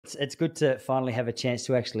it's good to finally have a chance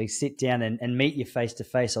to actually sit down and meet you face to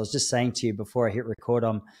face. I was just saying to you before I hit record,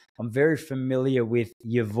 I'm very familiar with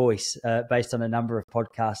your voice based on a number of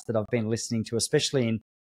podcasts that I've been listening to, especially in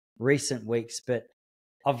recent weeks. But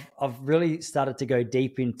I've really started to go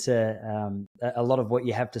deep into a lot of what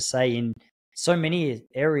you have to say in so many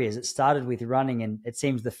areas. It started with running, and it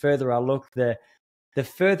seems the further I look, the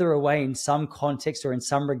further away in some context or in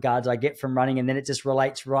some regards I get from running, and then it just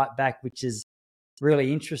relates right back, which is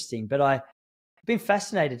really interesting. But I've been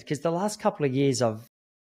fascinated because the last couple of years I've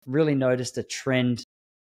really noticed a trend,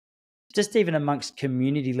 just even amongst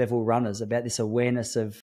community level runners, about this awareness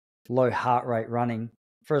of low heart rate running.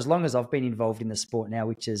 For as long as I've been involved in the sport now,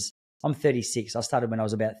 which is, I'm 36. I started when I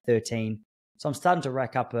was about 13. So I'm starting to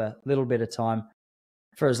rack up a little bit of time.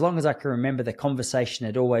 For as long as I can remember, the conversation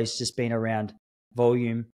had always just been around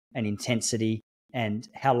volume and intensity and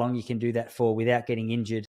how long you can do that for without getting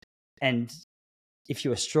injured. And if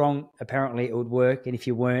you were strong, apparently it would work. And if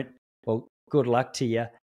you weren't, well, good luck to you.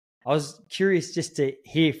 I was curious just to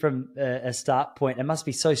hear from a start point. It must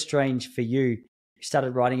be so strange for you. You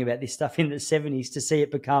started writing about this stuff in the 70s to see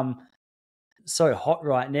it become so hot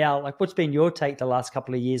right now. Like, what's been your take the last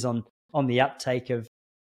couple of years on the uptake of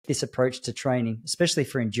this approach to training, especially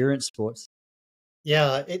for endurance sports?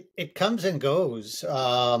 Yeah, it comes and goes. You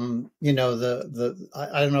know,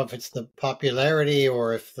 I don't know if it's the popularity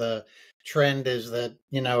or if the trend is that,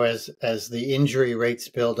 you know, as the injury rates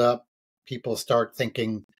build up, people start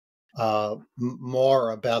thinking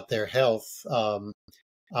more about their health,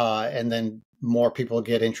 and then more people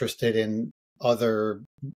get interested in other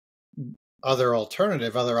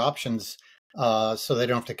options, so they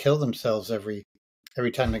don't have to kill themselves every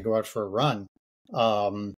time they go out for a run.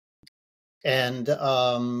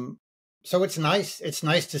 So it's nice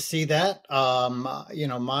to see that. You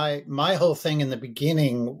know, my whole thing in the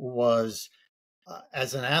beginning was,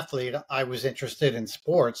 as an athlete, I was interested in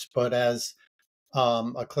sports, but as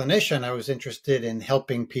a clinician, I was interested in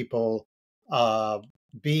helping people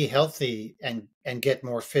be healthy and get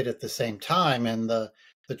more fit at the same time. And the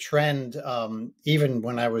trend, even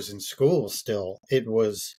when I was in school, still, it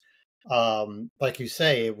was, like you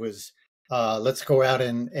say, it was, let's go out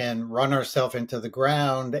and run ourselves into the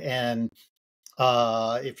ground. And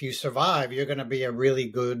if you survive, you're going to be a really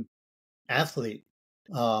good athlete.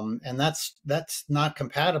 And that's not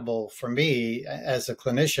compatible for me as a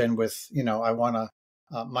clinician with, you know, I want to,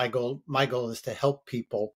 my goal is to help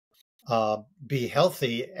people be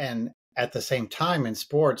healthy and at the same time in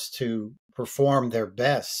sports to perform their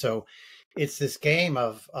best. So it's this game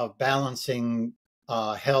of balancing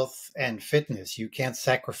health and fitness. You can't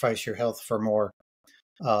sacrifice your health for more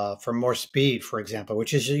speed, for example,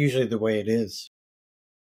 which is usually the way it is.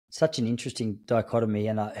 Such an interesting dichotomy.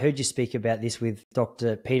 And I heard you speak about this with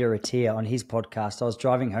Dr. Peter Attia on his podcast. I was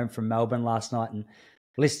driving home from Melbourne last night and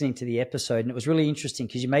listening to the episode, and it was really interesting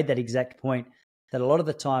because you made that exact point that a lot of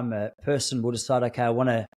the time a person will decide, okay, I want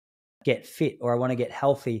to get fit or I want to get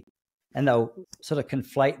healthy, and they'll sort of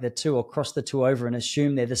conflate the two or cross the two over and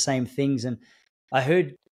assume they're the same things. And I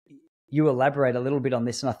heard you elaborate a little bit on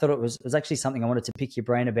this, and I thought it was actually something I wanted to pick your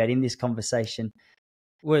brain about in this conversation.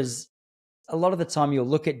 Was a lot of the time you'll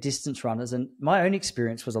look at distance runners, and my own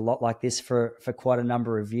experience was a lot like this for quite a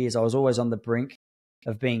number of years. I was always on the brink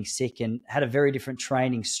of being sick and had a very different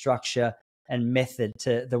training structure and method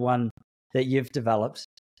to the one that you've developed.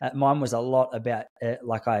 Mine was a lot about,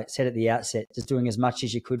 like I said at the outset, just doing as much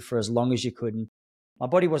as you could for as long as you could. And my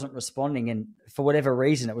body wasn't responding. And for whatever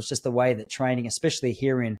reason, it was just the way that training, especially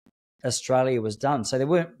here in Australia, was done. So there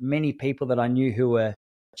weren't many people that I knew who were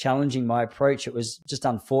challenging my approach. It was just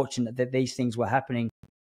unfortunate that these things were happening.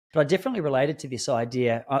 But I definitely related to this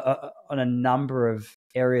idea on a number of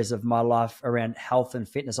areas of my life around health and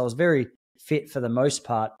fitness. I was very fit for the most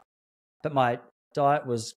part, but my diet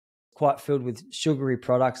was quite filled with sugary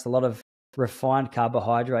products, a lot of refined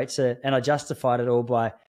carbohydrates. And I justified it all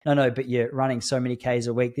by, no, but you're running so many Ks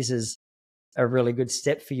a week. This is a really good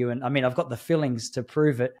step for you. And I mean, I've got the fillings to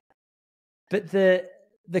prove it. But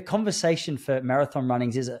the conversation for marathon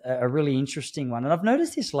runnings is a really interesting one. And I've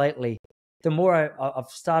noticed this lately. The more I've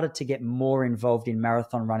started to get more involved in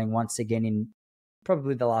marathon running once again in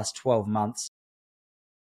probably the last 12 months.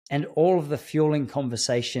 And all of the fueling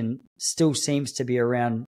conversation still seems to be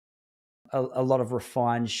around a lot of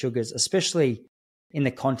refined sugars, especially in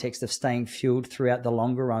the context of staying fueled throughout the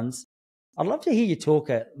longer runs. I'd love to hear you talk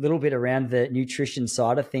a little bit around the nutrition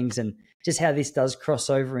side of things and just how this does cross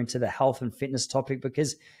over into the health and fitness topic,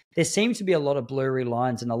 because there seem to be a lot of blurry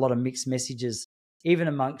lines and a lot of mixed messages, even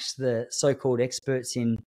amongst the so-called experts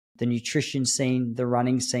in the nutrition scene, the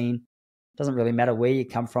running scene. It doesn't really matter where you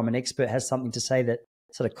come from. An expert has something to say that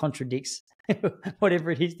sort of contradicts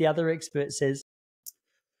whatever it is the other expert says.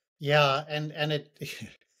 Yeah, and it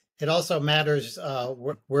it also matters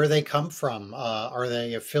where they come from. Are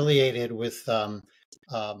they affiliated with a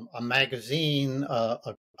magazine,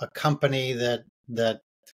 a company that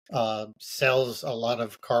sells a lot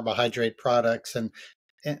of carbohydrate products, and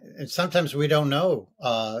sometimes we don't know,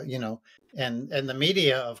 and the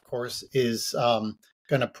media, of course, is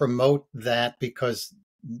going to promote that because,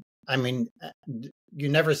 I mean, you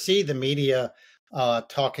never see the media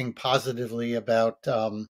talking positively about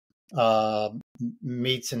uh,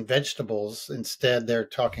 meats and vegetables. Instead, they're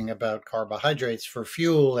talking about carbohydrates for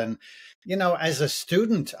fuel. And, as a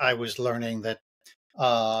student, I was learning that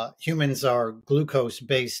humans are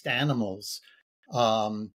glucose-based animals.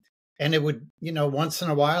 Um, and it would, once in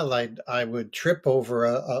a while, I would trip over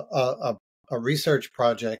a research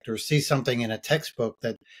project or see something in a textbook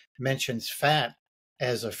that mentions fat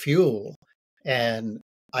as a fuel, and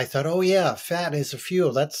I thought, oh yeah, fat is a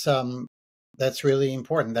fuel. That's really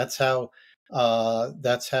important. That's how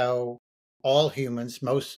all humans,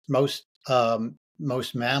 most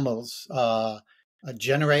mammals,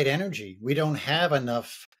 generate energy. We don't have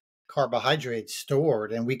enough carbohydrates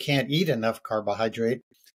stored, and we can't eat enough carbohydrate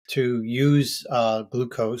to use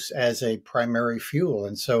glucose as a primary fuel.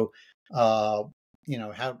 And so,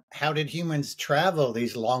 how did humans travel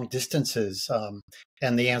these long distances?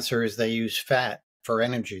 And the answer is they use fat for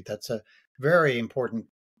energy. That's a very important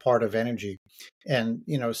part of energy. And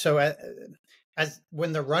so as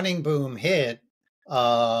when the running boom hit,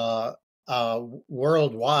 uh,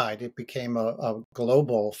 worldwide, it became a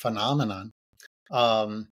global phenomenon.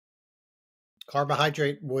 Um,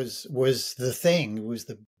 Carbohydrate was the thing. It was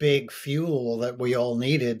the big fuel that we all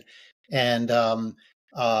needed, and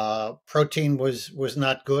protein was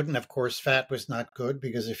not good, and of course, fat was not good,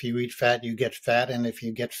 because if you eat fat, you get fat, and if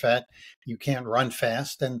you get fat, you can't run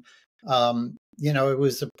fast. And it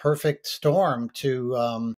was a perfect storm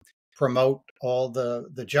to promote all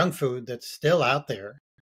the junk food that's still out there.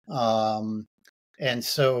 Um, and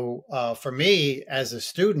so, for me as a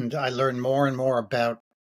student, I learned more and more about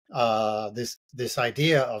this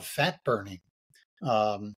idea of fat burning.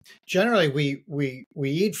 Um, Generally, we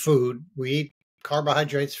eat food, we eat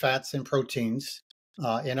carbohydrates, fats, and proteins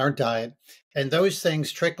in our diet, and those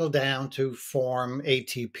things trickle down to form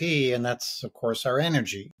ATP, and that's of course our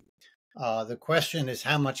energy. The question is,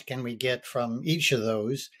 how much can we get from each of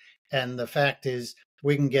those? And the fact is,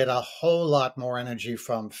 we can get a whole lot more energy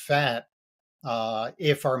from fat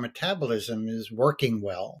if our metabolism is working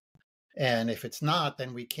well. And if it's not,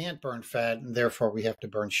 then we can't burn fat, and therefore we have to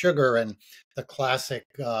burn sugar. And the classic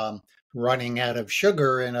running out of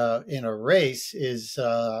sugar in a race is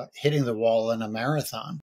hitting the wall in a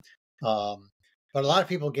marathon. Um, but a lot of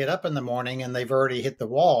people get up in the morning and they've already hit the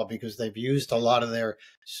wall because they've used a lot of their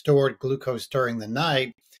stored glucose during the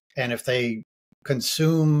night. And if they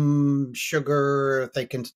consume sugar, if they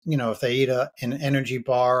can, if they eat an energy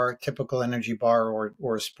bar, typical energy bar,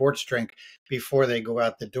 or a sports drink before they go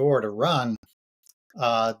out the door to run,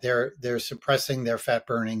 they're suppressing their fat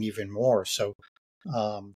burning even more. So,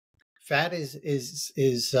 fat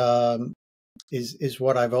is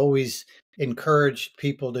what I've always encouraged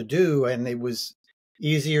people to do, and it was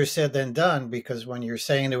easier said than done, because when you're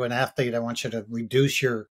saying to an athlete, I want you to reduce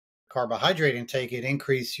your carbohydrate intake and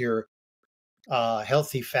increase your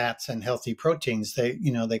healthy fats and healthy proteins, they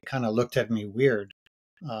kind of looked at me weird.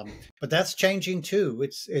 But that's changing too.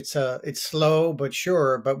 It's slow but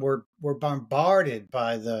sure. But we're bombarded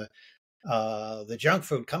by the junk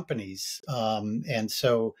food companies, and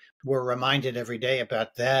so we're reminded every day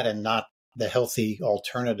about that and not the healthy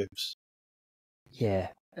alternatives. Yeah,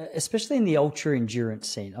 especially in the ultra endurance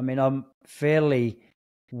scene. I mean, I'm fairly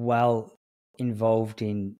well involved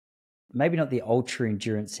in maybe not the ultra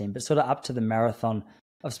endurance scene, but sort of up to the marathon.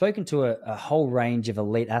 I've spoken to a whole range of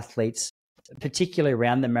elite athletes, particularly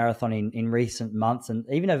around the marathon in recent months and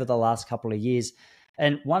even over the last couple of years.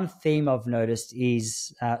 And one theme I've noticed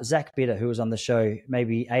is Zach Bitter, who was on the show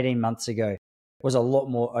maybe 18 months ago, was a lot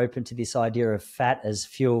more open to this idea of fat as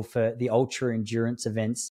fuel for the ultra endurance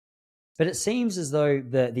events. But it seems as though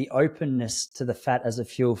the openness to the fat as a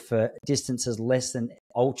fuel for distances less than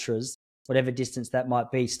ultras, whatever distance that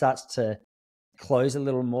might be, starts to close a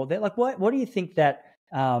little more there. Like, what do you think that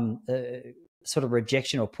sort of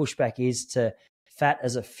rejection or pushback is to fat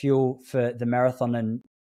as a fuel for the marathon and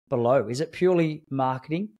below? Is it purely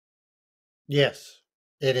marketing? Yes,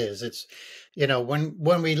 it is. It's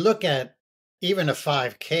when we look at even a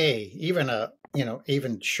 5K,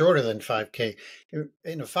 even shorter than 5K,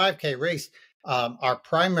 in a 5K race, our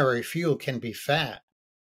primary fuel can be fat.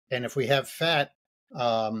 And if we have fat,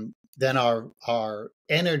 then our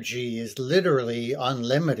energy is literally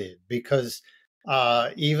unlimited, because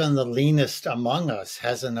even the leanest among us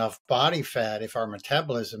has enough body fat, if our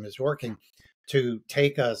metabolism is working, to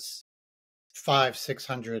take us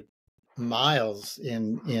 500-600 miles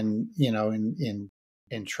in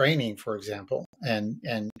training, for example, and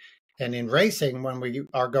in racing, when we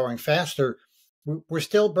are going faster, we're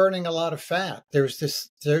still burning a lot of fat. There's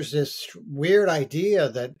this weird idea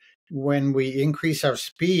that when we increase our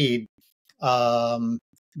speed,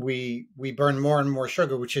 we burn more and more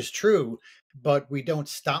sugar, which is true, but we don't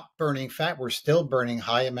stop burning fat. We're still burning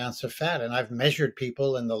high amounts of fat. And I've measured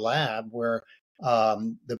people in the lab where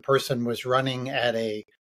the person was running at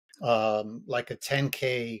like a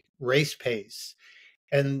 10K race pace,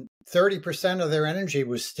 and 30% of their energy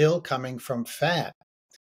was still coming from fat.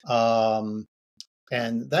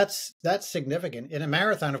 And that's significant. In a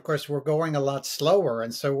marathon, of course, we're going a lot slower,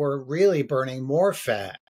 and so we're really burning more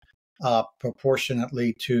fat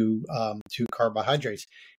proportionately to carbohydrates.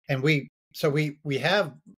 And we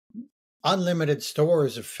have unlimited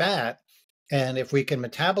stores of fat, and if we can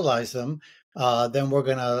metabolize them, then we're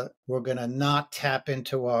gonna not tap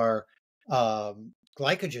into our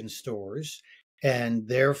glycogen stores, and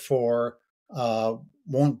therefore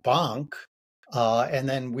won't bonk. And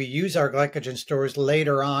then we use our glycogen stores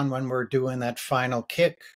later on when we're doing that final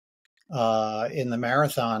kick in the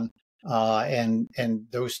marathon, and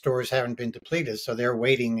those stores haven't been depleted, so they're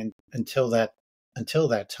waiting until that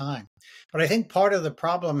time. But I think part of the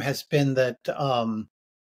problem has been that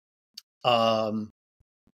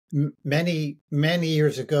many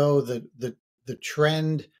years ago, the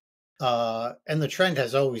trend, and the trend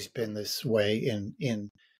has always been this way in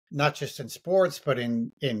not just in sports, but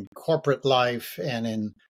in corporate life and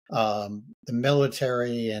in the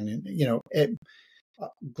military, and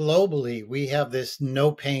globally, we have this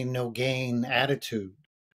no pain, no gain attitude.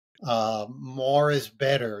 More is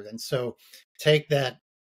better. And so take that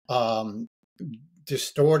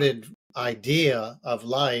distorted idea of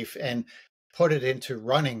life and put it into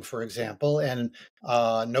running, for example, and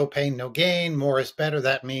no pain, no gain, more is better.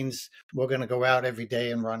 That means we're going to go out every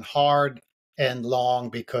day and run hard and long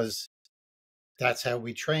because that's how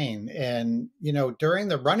we train. And, during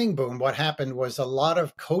the running boom, what happened was a lot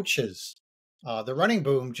of coaches, the running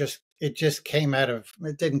boom it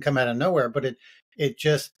didn't come out of nowhere, but it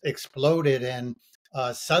just exploded. And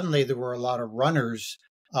suddenly there were a lot of runners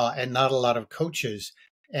and not a lot of coaches.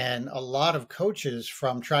 And a lot of coaches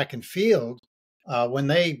from track and field, when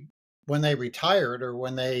they retired or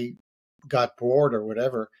when they got bored or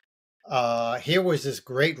whatever, here was this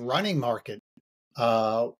great running market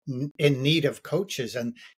in need of coaches,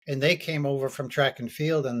 and they came over from track and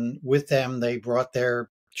field, and with them they brought their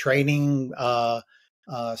training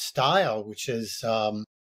style, which is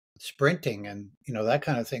sprinting and that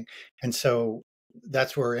kind of thing. And so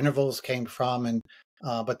that's where intervals came from. And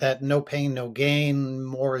but that no pain, no gain,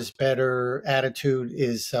 more is better attitude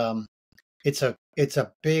is it's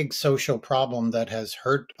a big social problem that has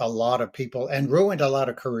hurt a lot of people and ruined a lot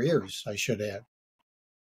of careers, I should add.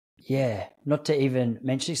 Yeah, not to even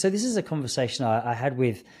mention. So this is a conversation I had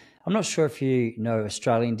with, I'm not sure if you know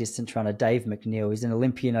Australian distance runner Dave McNeil. He's an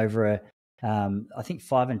Olympian over I think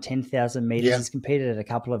 5,000 and 10,000 meters. Yeah. He's competed at a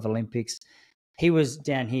couple of Olympics. He was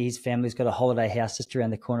down here. His family's got a holiday house just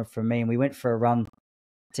around the corner from me, and we went for a run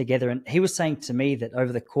together. And he was saying to me that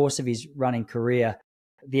over the course of his running career,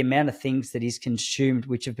 the amount of things that he's consumed,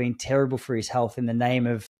 which have been terrible for his health in the name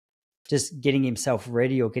of just getting himself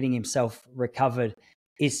ready or getting himself recovered,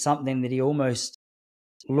 is something that he almost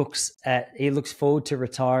looks forward to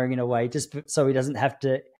retiring in a way, just so he doesn't have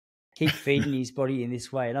to keep feeding his body in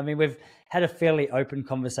this way. And I mean, we've had a fairly open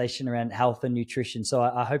conversation around health and nutrition, so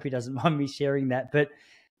I hope he doesn't mind me sharing that. But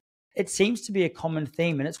it seems to be a common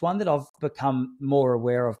theme, and it's one that I've become more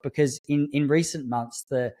aware of because in recent months,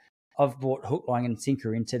 I've brought hook, line, and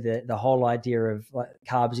sinker into the whole idea of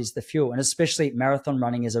carbs is the fuel, and especially marathon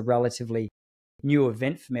running is a relatively new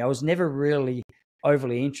event for me. I was never really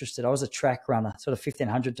overly interested. I was a track runner, sort of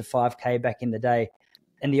 1,500 to 5K back in the day.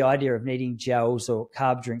 And the idea of needing gels or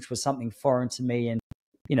carb drinks was something foreign to me. And,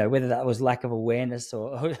 whether that was lack of awareness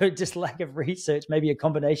or just lack of research, maybe a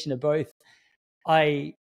combination of both,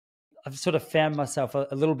 I've sort of found myself a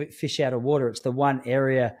little bit fish out of water. It's the one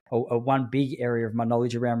area or one big area of my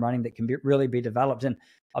knowledge around running that can really be developed. And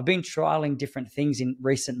I've been trialing different things in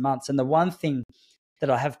recent months. And the one thing that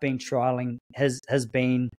I have been trialing has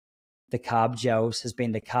been the carb gels, has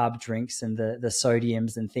been the carb drinks and the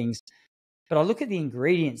sodiums and things. But I look at the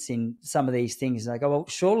ingredients in some of these things and I go, well,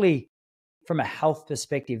 surely from a health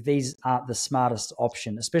perspective, these aren't the smartest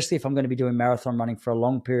option, especially if I'm going to be doing marathon running for a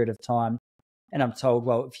long period of time. And I'm told,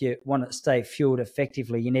 well, if you want to stay fueled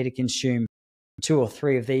effectively, you need to consume 2 or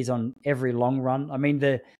 3 of these on every long run. I mean,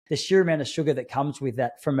 the sheer amount of sugar that comes with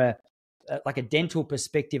that from a like a dental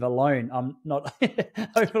perspective alone, I'm not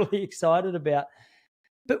overly excited about.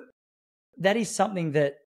 But that is something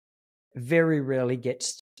that very rarely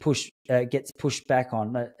gets pushed back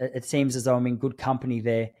on. It seems as though I'm in good company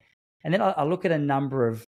there. And then I look at a number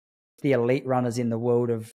of the elite runners in the world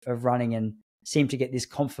of running and seem to get this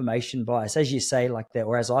confirmation bias. As you say, like that,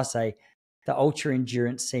 or as I say, the ultra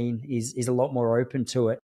endurance scene is a lot more open to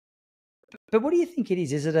it. But what do you think it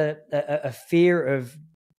is? Is it a fear of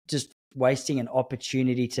just wasting an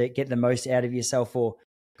opportunity to get the most out of yourself, or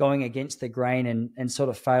going against the grain and sort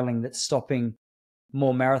of failing, that's stopping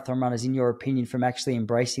more marathon runners, in your opinion, from actually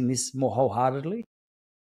embracing this more wholeheartedly?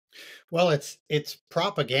 Well, it's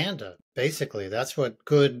propaganda, basically. That's what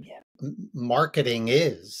good marketing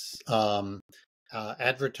is.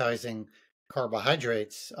 Advertising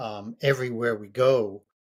carbohydrates everywhere we go.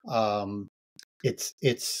 Um,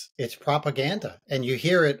 it's propaganda, and you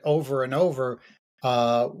hear it over and over,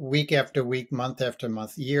 week after week, month after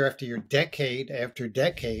month, year after year, decade after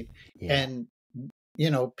decade. Yeah. And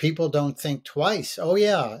people don't think twice. Oh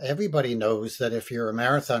yeah, everybody knows that if you're a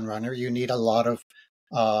marathon runner, you need a lot of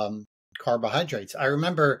um, carbohydrates. I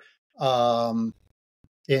remember um,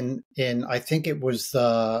 in I think it was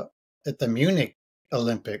at the Munich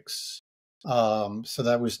Olympics. So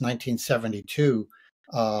that was 1972.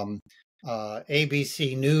 Um,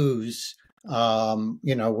 ABC News,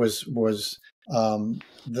 was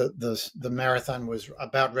the marathon was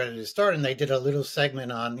about ready to start, and they did a little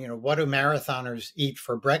segment on what do marathoners eat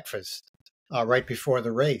for breakfast right before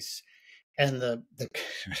the race, and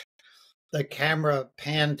the camera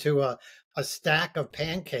panned to a stack of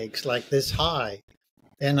pancakes like this high,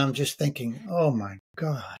 and I'm just thinking, oh my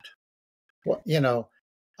God, what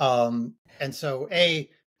and so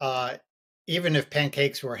uh, even if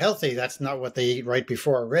pancakes were healthy, that's not what they eat right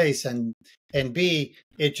before a race, and B,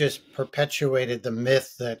 it just perpetuated the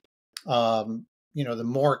myth that the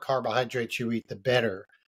more carbohydrates you eat, the better.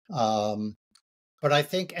 But I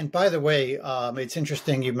think, and by the way, it's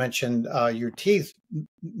interesting you mentioned your teeth.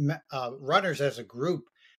 Runners as a group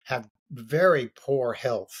have very poor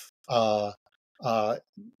health, uh,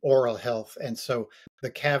 oral health, and so the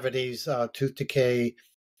cavities, tooth decay,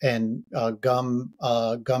 and gum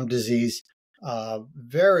disease,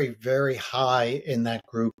 very very high in that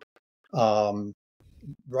group. Um,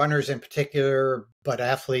 Runners in particular, but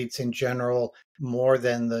athletes in general, more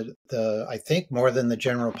than the I think more than the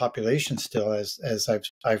general population still, as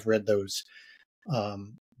I've read those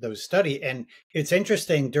study. And it's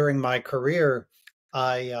interesting, during my career,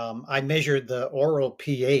 I measured the oral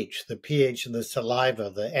pH, the pH of the saliva,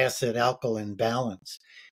 the acid alkaline balance,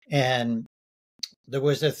 and there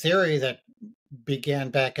was a theory that began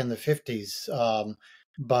back in the 50s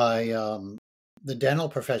by the dental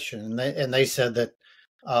profession, and they said that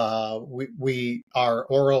our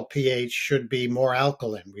oral pH should be more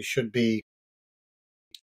alkaline. We should be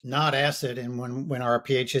not acid, and when our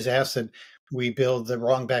pH is acid, we build the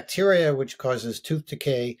wrong bacteria, which causes tooth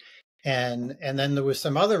decay. And then there was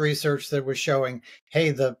some other research that was showing,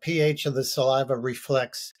 hey, the pH of the saliva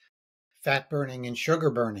reflects fat burning and sugar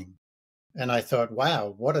burning. And I thought,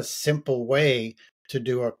 wow, what a simple way to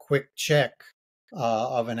do a quick check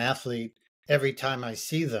of an athlete every time I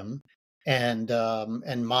see them, and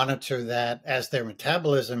monitor that as their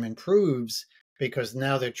metabolism improves, because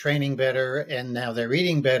now they're training better, and now they're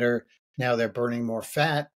eating better. Now they're burning more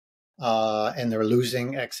fat, and they're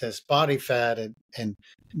losing excess body fat, and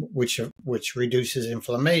which reduces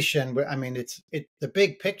inflammation. I mean, the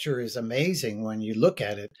big picture is amazing when you look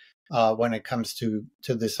at it, when it comes to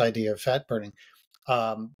this idea of fat burning.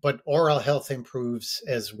 But oral health improves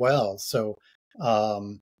as well. So,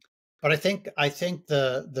 but I think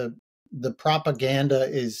the propaganda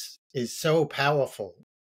is so powerful,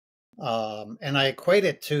 and I equate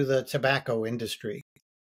it to the tobacco industry.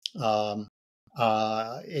 Um,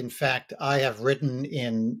 in fact, I have written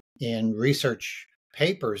in research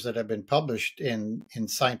papers that have been published in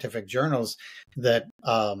scientific journals that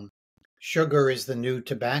sugar is the new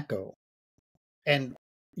tobacco. And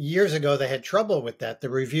years ago, they had trouble with that. The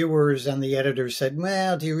reviewers and the editors said,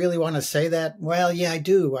 well, do you really want to say that? Well, yeah, I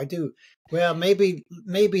do. Well, maybe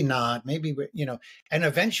not. Maybe, and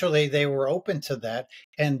eventually they were open to that.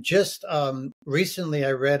 And just recently,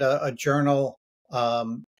 I read a journal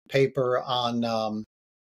paper on,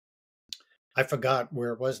 I forgot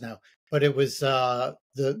where it was now, but it was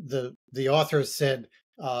the author said,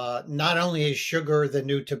 not only is sugar the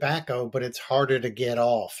new tobacco, but it's harder to get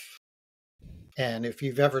off. And if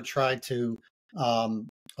you've ever tried to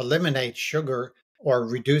eliminate sugar or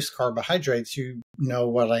reduce carbohydrates, you know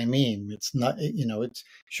what I mean. It's not, it's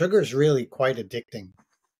sugar is really quite addicting.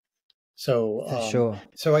 So, For sure.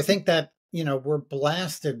 so I think that, we're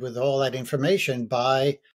blasted with all that information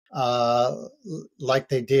by, uh, like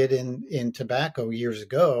they did in tobacco years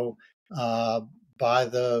ago, uh, by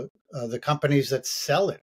the companies that sell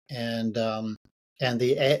it. And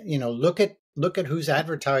look at who's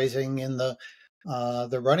advertising in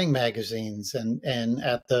the running magazines and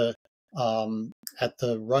um, at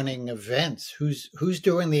the running events. Who's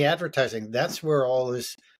doing the advertising? That's where all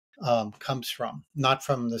this comes from, not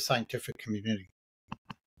from the scientific community.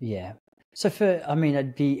 Yeah. So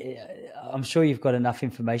I'm sure you've got enough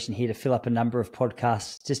information here to fill up a number of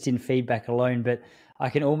podcasts just in feedback alone, but I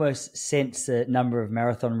can almost sense a number of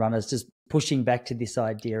marathon runners just pushing back to this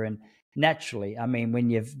idea. And naturally, when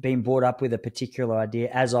you've been brought up with a particular idea,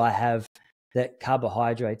 as I have, that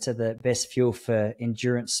carbohydrates are the best fuel for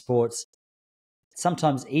endurance sports, it's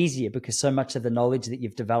sometimes easier because so much of the knowledge that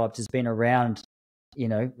you've developed has been around,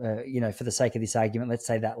 for the sake of this argument, let's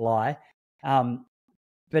say that lie.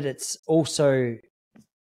 But it's also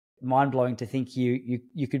mind blowing to think you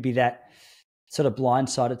could be that sort of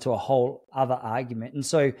blindsided to a whole other argument. And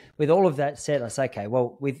so, with all of that said, I say, okay,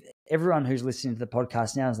 well, with everyone who's listening to the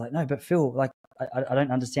podcast now, is like, no, but Phil, like, I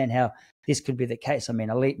don't understand how this could be the case.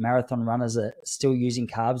 Elite marathon runners are still using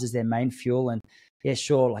carbs as their main fuel, and yeah,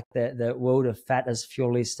 sure, like the world of fat as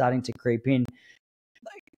fuel is starting to creep in.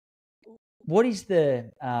 What is the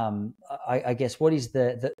I guess what is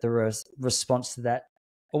the response to that,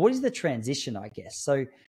 or what is the transition, I guess? So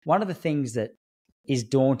one of the things that is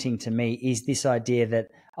daunting to me is this idea that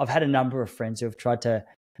I've had a number of friends who have tried to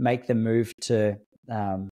make the move to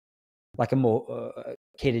like a more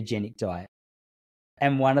ketogenic diet.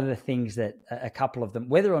 And one of the things that a couple of them,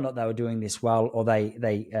 whether or not they were doing this well, or they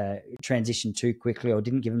transitioned too quickly or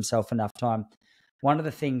didn't give themselves enough time, one of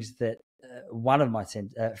the things that one of my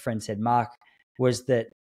friends said, Mark, was that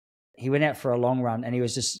he went out for a long run and he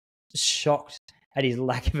was just shocked at his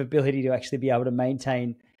lack of ability to actually be able to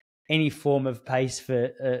maintain any form of pace for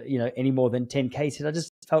any more than 10K. So I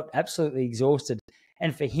just felt absolutely exhausted.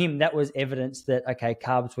 And for him, that was evidence that, okay,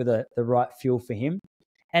 carbs were the right fuel for him.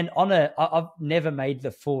 And I've never made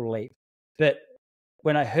the full leap, but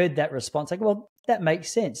when I heard that response, like, well, that makes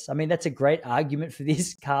sense. That's a great argument for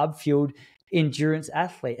this carb-fueled endurance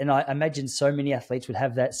athlete. And I imagine so many athletes would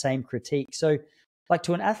have that same critique. So, like,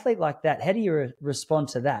 to an athlete like that, how do you respond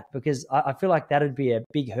to that? Because I feel like that would be a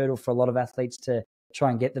big hurdle for a lot of athletes to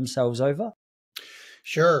try and get themselves over.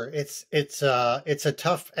 Sure, it's a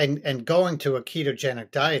tough, and going to a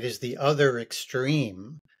ketogenic diet is the other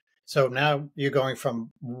extreme. So now you're going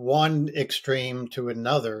from one extreme to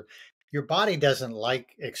another. Your body doesn't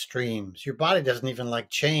like extremes. Your body doesn't even like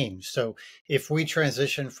change. So if we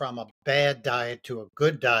transition from a bad diet to a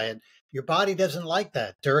good diet, your body doesn't like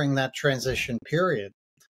that during that transition period.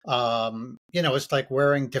 It's like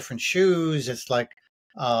wearing different shoes. It's like,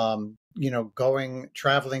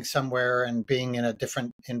 traveling somewhere and being in a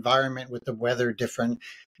different environment with the weather different.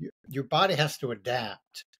 Your body has to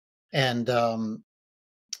adapt. And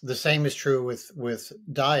the same is true with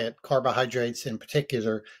diet, carbohydrates in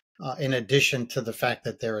particular. In addition to the fact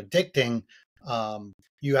that they're addicting,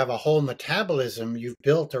 you have a whole metabolism you've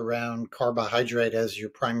built around carbohydrate as your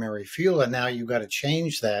primary fuel, and now you've got to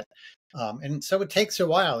change that. And so it takes a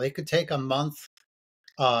while. It could take a month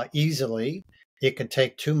easily. It could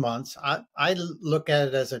take 2 months. I look at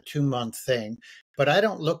it as a 2-month thing, but I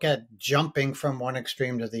don't look at jumping from one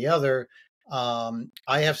extreme to the other. I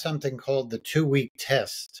have something called the 2-week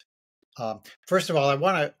test. First of all, I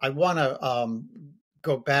want to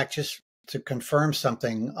go back just to confirm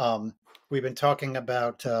something. We've been talking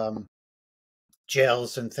about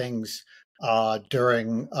gels and things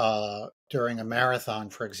during a marathon,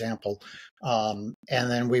 for example, and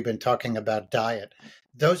then we've been talking about diet.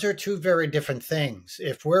 Those are two very different things.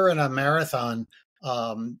 If we're in a marathon,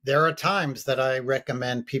 there are times that I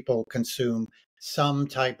recommend people consume some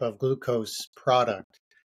type of glucose product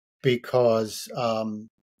because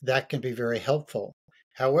that can be very helpful.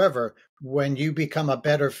 However, when you become a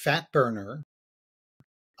better fat burner,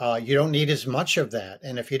 you don't need as much of that.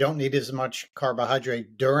 And if you don't need as much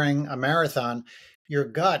carbohydrate during a marathon, your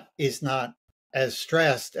gut is not as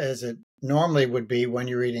stressed as it normally would be when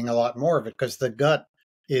you're eating a lot more of it, because the gut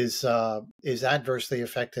is adversely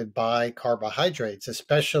affected by carbohydrates,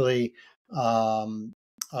 especially um,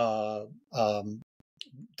 uh,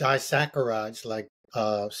 disaccharides like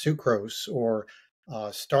sucrose or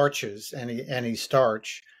starches, any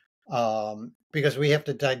starch, because we have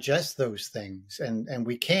to digest those things, and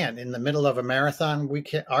we can't in the middle of a marathon. We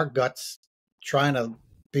can't. Our guts trying to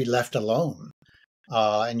be left alone.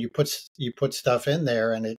 And you put stuff in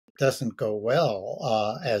there, and it doesn't go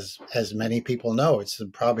well. As many people know, it's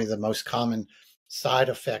probably the most common side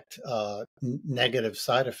effect, negative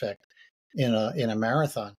side effect in a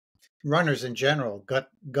marathon. Runners in general,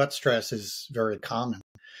 gut stress is very common.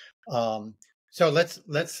 So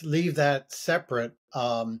let's leave that separate.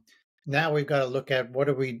 Now we've got to look at what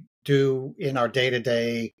do we do in our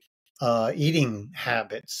day-to-day eating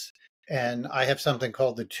habits. And I have something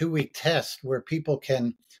called the 2-week test, where people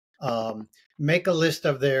can make a list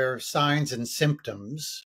of their signs and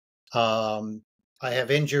symptoms. I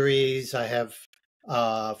have injuries, I have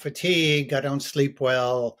fatigue, I don't sleep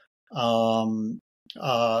well, I'm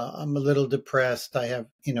a little depressed, I have,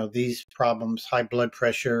 these problems, high blood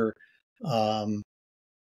pressure,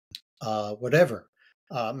 whatever.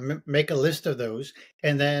 Make a list of those,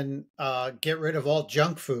 and then get rid of all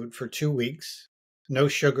junk food for 2 weeks. No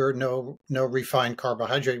sugar, no refined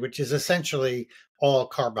carbohydrate, which is essentially all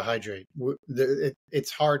carbohydrate.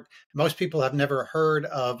 It's hard. Most people have never heard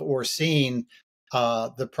of or seen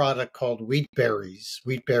the product called wheat berries.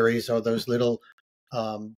 Wheat berries are those little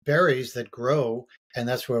berries that grow, and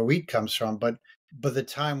that's where wheat comes from. But by the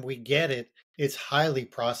time we get it, it's highly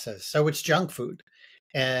processed, so it's junk food.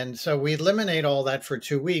 And so we eliminate all that for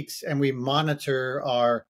 2 weeks, and we monitor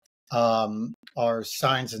our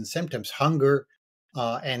signs and symptoms. Hunger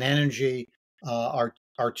and energy are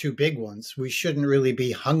two big ones. We shouldn't really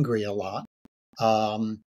be hungry a lot.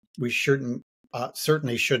 We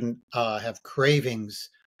certainly shouldn't have cravings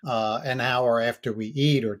an hour after we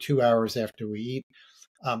eat or 2 hours after we eat.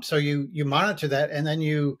 So you monitor that, and then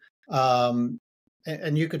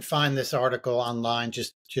and you could find this article online.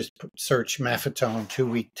 Just search Maffetone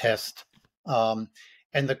 2-week test. And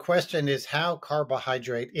the question is, how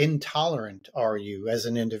carbohydrate intolerant are you as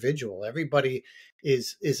an individual? Everybody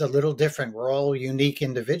is a little different. We're all unique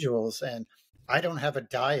individuals, and I don't have a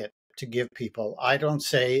diet to give people. I don't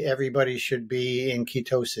say everybody should be in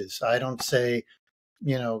ketosis. I don't say,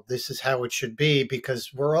 this is how it should be,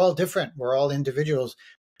 because we're all different. We're all individuals,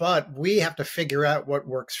 but we have to figure out what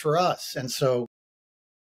works for us. And so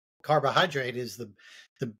carbohydrate is the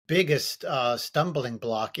biggest stumbling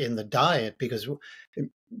block in the diet, because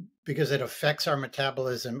it affects our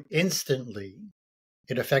metabolism instantly.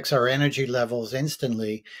 It affects our energy levels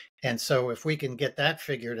instantly. And so if we can get that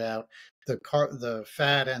figured out, the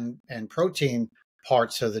fat and protein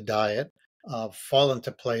parts of the diet fall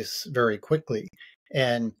into place very quickly.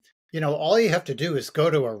 And, all you have to do is go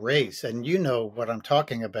to a race, and you know what I'm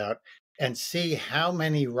talking about, and see how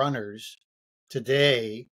many runners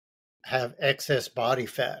today have excess body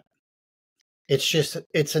fat.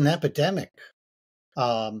 It's an epidemic.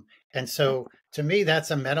 And so to me, that's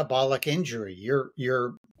a metabolic injury.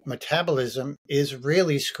 Your metabolism is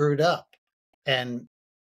really screwed up. And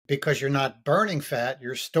because you're not burning fat,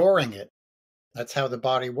 you're storing it. That's how the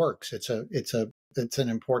body works. It's an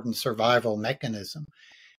important survival mechanism.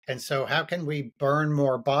 And so how can we burn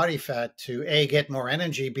more body fat to A, get more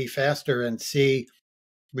energy, be faster, and C,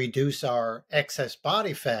 reduce our excess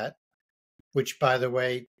body fat, which, by the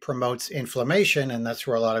way, promotes inflammation, and that's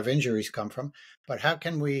where a lot of injuries come from. But how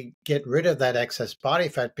can we get rid of that excess body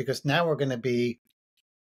fat? Because now we're going to be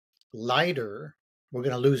lighter. We're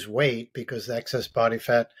going to lose weight, because the excess body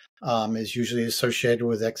fat is usually associated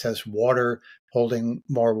with excess water, holding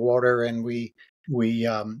more water, and we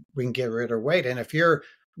can get rid of weight. And if you're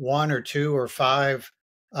 1 or 2 or 5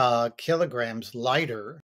 kilograms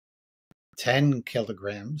lighter, 10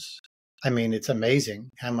 kilograms, I mean, it's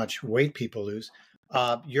amazing how much weight people lose.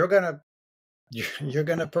 You're gonna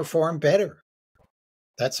perform better.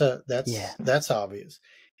 That's obvious.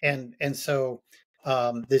 And so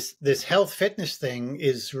this health fitness thing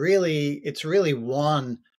it's really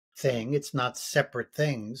one thing. It's not separate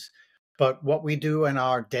things, but what we do in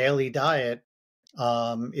our daily diet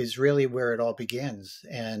is really where it all begins.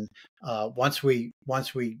 And once we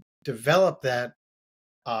develop that,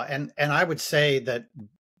 and I would say that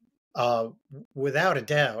without a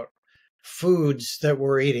doubt, foods that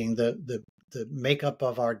we're eating, the makeup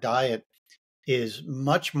of our diet, is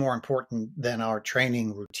much more important than our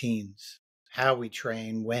training routines. How we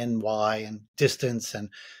train, when, why, and distance, and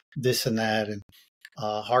this and that, and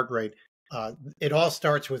heart rate. It all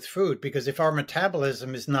starts with food, because if our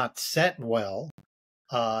metabolism is not set well,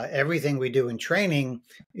 everything we do in training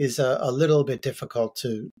is a little bit difficult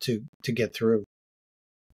to get through.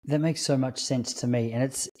 That makes so much sense to me. And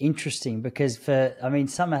it's interesting because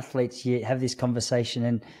some athletes, you have this conversation,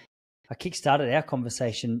 and I kickstarted our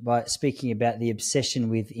conversation by speaking about the obsession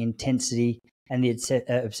with intensity and the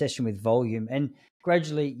obsession with volume. And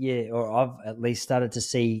gradually, I've at least started to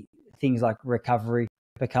see things like recovery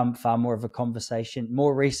become far more of a conversation.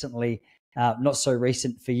 More recently, not so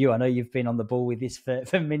recent for you, I know you've been on the ball with this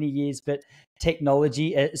for many years, but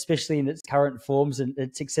technology, especially in its current forms and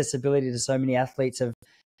its accessibility to so many athletes, have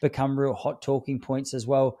become real hot talking points as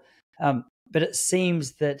well. But it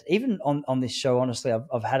seems that even on this show, honestly,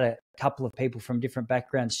 I've had a couple of people from different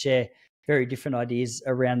backgrounds share very different ideas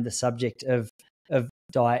around the subject of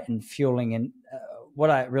diet and fueling. And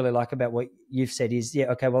what I really like about what you've said is,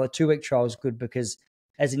 yeah, okay, well, a 2-week trial is good because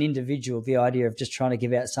as an individual, the idea of just trying to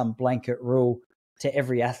give out some blanket rule to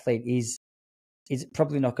every athlete is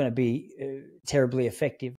probably not going to be terribly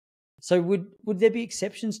effective. So would there be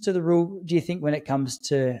exceptions to the rule, do you think, when it comes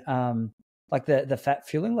to like the fat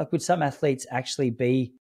fueling? Like, would some athletes actually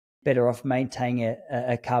be better off maintaining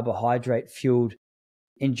a carbohydrate fueled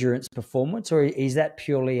endurance performance, or is that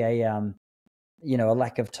purely a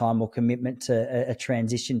lack of time or commitment to a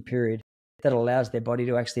transition period that allows their body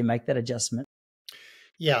to actually make that adjustment?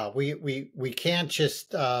 Yeah, we can't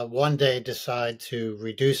just one day decide to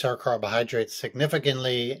reduce our carbohydrates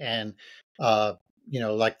significantly and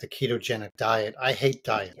like the ketogenic diet. I hate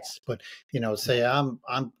diets, but say I'm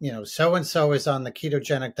so and so is on the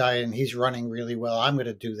ketogenic diet and he's running really well. I'm going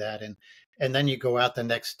to do that, and then you go out the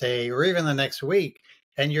next day or even the next week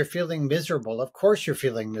and you're feeling miserable. Of course, you're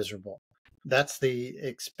feeling miserable. That's the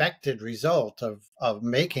expected result of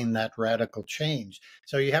making that radical change.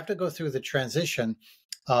 So you have to go through the transition.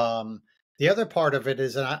 The other part of it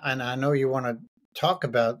is, and I know you want to talk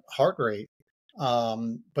about heart rate,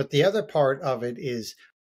 but the other part of it is,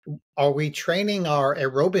 are we training our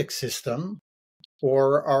aerobic system,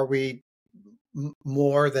 or are we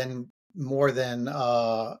more than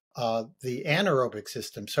the anaerobic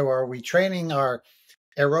system? So are we training our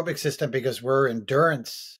aerobic system because we're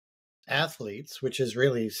endurance athletes, which is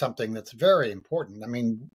really something that's very important? I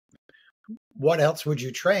mean, what else would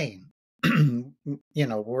you train?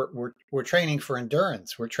 We're training for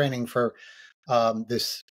endurance. We're training for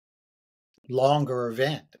this longer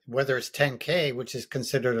event, whether it's 10K, which is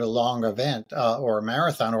considered a long event, or a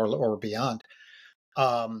marathon, or beyond.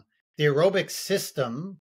 The aerobic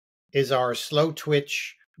system is our slow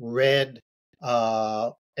twitch red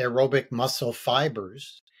aerobic muscle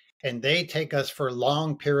fibers, and they take us for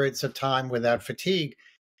long periods of time without fatigue.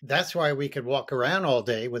 That's why we could walk around all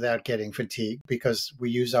day without getting fatigued, because we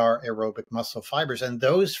use our aerobic muscle fibers, and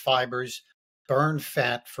those fibers burn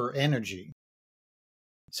fat for energy.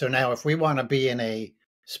 So now if we want to be in a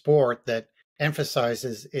sport that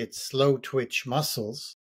emphasizes its slow twitch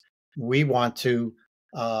muscles, we want to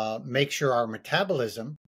make sure our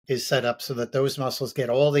metabolism is set up so that those muscles get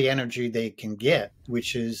all the energy they can get,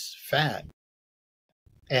 which is fat.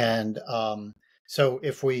 And so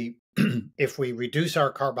if we reduce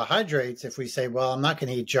our carbohydrates, if we say, well, I'm not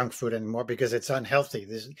going to eat junk food anymore because it's unhealthy,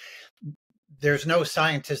 there's no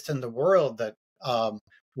scientist in the world that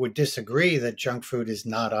would disagree that junk food is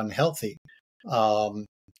not unhealthy,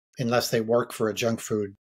 unless they work for a junk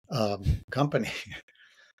food company,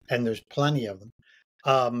 and there's plenty of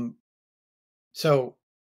them.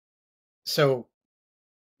 So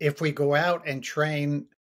if we go out and train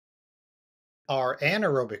our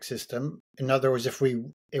anaerobic system, in other words, if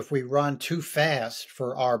we run too fast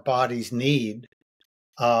for our body's need,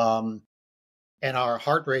 and our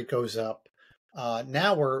heart rate goes up,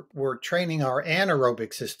 now we're training our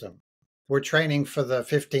anaerobic system. We're training for the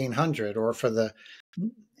 1500, or for the,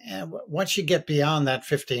 once you get beyond that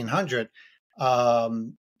 1500,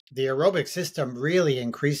 the aerobic system really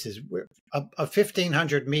increases. A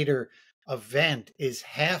 1500 meter event is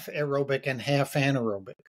half aerobic and half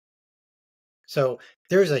anaerobic. So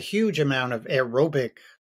there's a huge amount of aerobic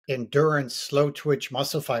endurance, slow twitch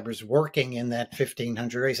muscle fibers working in that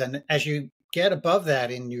 1500 race. And as you get above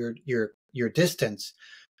that in your distance,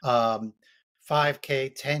 5K,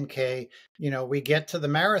 10K, we get to the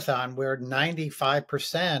marathon where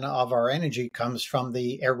 95% of our energy comes from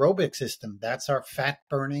the aerobic system. That's our fat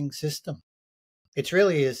burning system. It's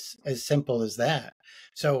really as simple as that.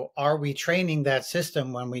 So are we training that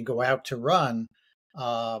system when we go out to run?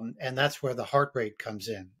 And that's where the heart rate comes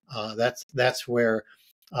in. That's where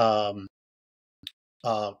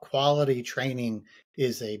quality training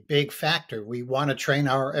is a big factor. We want to train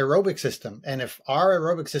our aerobic system, and if our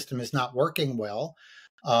aerobic system is not working well,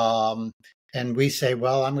 and we say,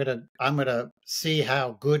 well, I'm gonna see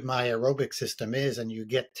how good my aerobic system is, and you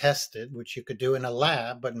get tested, which you could do in a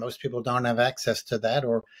lab, but most people don't have access to that,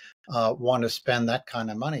 or want to spend that kind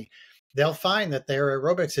of money. They'll find that their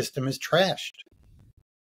aerobic system is trashed.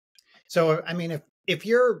 So, I mean, if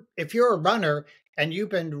you're a runner and you've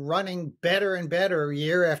been running better and better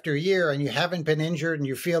year after year, and you haven't been injured, and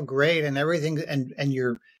you feel great, and everything, and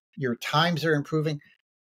your times are improving,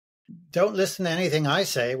 don't listen to anything I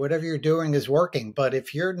say. Whatever you're doing is working. But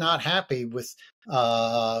if you're not happy with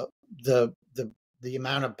the the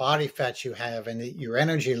amount of body fat you have and your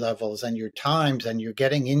energy levels and your times, and you're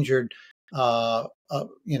getting injured,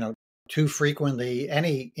 you know, too frequently,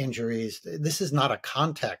 any injuries, this is not a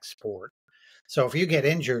contact sport. So if you get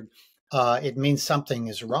injured, it means something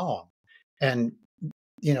is wrong. And,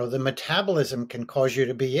 you know, the metabolism can cause you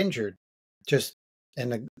to be injured. Just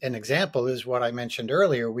an example is what I mentioned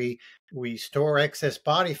earlier. We store excess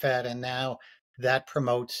body fat, and now that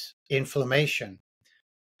promotes inflammation.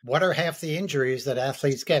 What are half the injuries that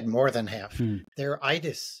athletes get? More than half. They're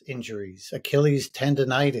itis injuries, Achilles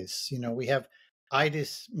tendonitis. You know, we have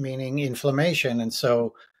itis meaning inflammation. And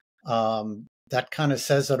so that kind of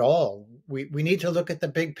says it all. We need to look at the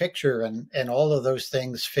big picture, and all of those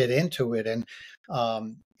things fit into it. And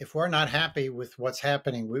if we're not happy with what's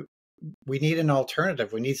happening, we need an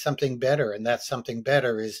alternative. We need something better. And that something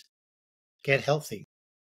better is get healthy.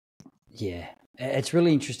 Yeah. It's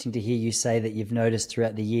really interesting to hear you say that you've noticed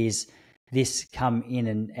throughout the years this come in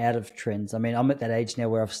and out of trends. I mean, I'm at that age now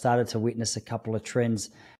where I've started to witness a couple of trends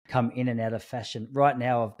come in and out of fashion. Right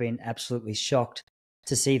now, I've been absolutely shocked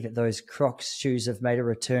to see that those Crocs shoes have made a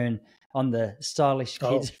return on the stylish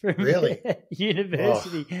kids from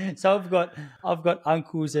university. Oh. So I've got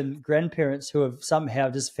uncles and grandparents who have somehow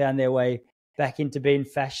just found their way back into being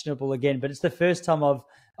fashionable again. But it's the first time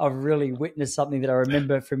I've really witnessed something that I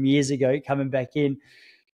remember from years ago coming back in.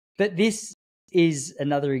 But this is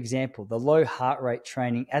another example, the low heart rate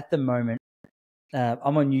training at the moment.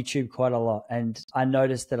 I'm on YouTube quite a lot, and I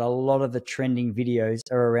noticed that a lot of the trending videos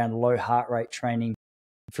are around low heart rate training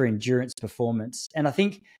for endurance performance. And I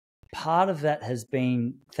think part of that has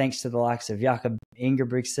been thanks to the likes of Jakob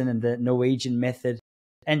Ingebrigtsen and the Norwegian method,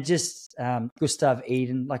 and just Gustav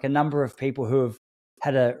Eden, like a number of people who have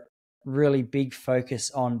had a really big focus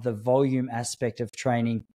on the volume aspect of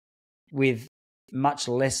training with much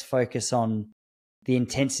less focus on the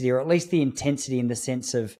intensity, or at least the intensity in the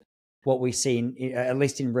sense of what we see, at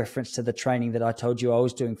least in reference to the training that I told you I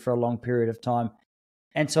was doing for a long period of time.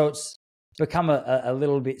 And so it's become a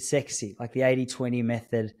little bit sexy, like the 80-20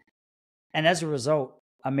 method. And as a result,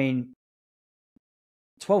 I mean,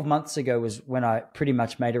 12 months ago was when I pretty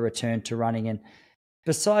much made a return to running. And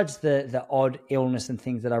besides the odd illness and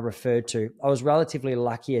things that I referred to, I was relatively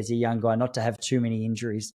lucky as a young guy not to have too many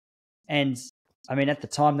injuries. And I mean, at the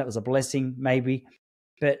time, that was a blessing, maybe.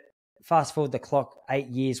 But fast forward the clock 8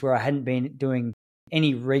 years where I hadn't been doing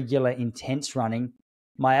any regular intense running,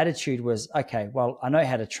 my attitude was, okay, well, I know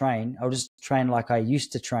how to train. I'll just train like I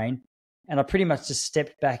used to train. And I pretty much just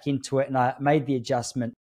stepped back into it, and I made the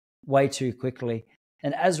adjustment way too quickly.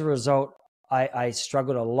 And as a result, I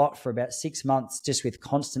struggled a lot for about 6 months just with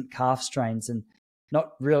constant calf strains and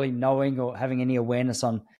not really knowing or having any awareness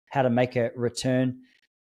on how to make a return.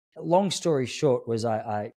 Long story short was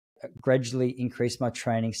I gradually increased my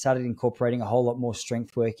training, started incorporating a whole lot more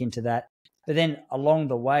strength work into that. But then along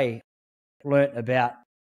the way, learnt about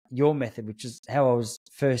your method, which is how I was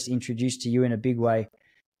first introduced to you in a big way.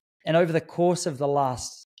 And over the course of the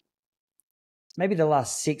last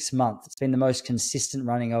 6 months, it's been the most consistent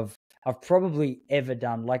running I've probably ever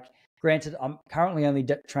done. Like, granted, I'm currently only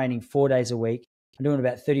training 4 days a week. I'm doing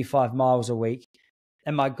about 35 miles a week.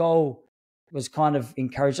 And my goal was kind of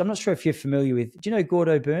encouraged. I'm not sure if you're familiar with, do you know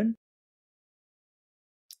Gordo Byrne?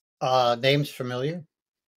 Name's familiar.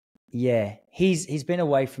 Yeah. He's been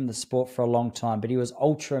away from the sport for a long time, but he was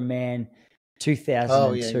Ultraman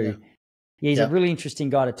 2002. Oh, yeah. He's a really interesting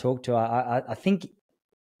guy to talk to. I think,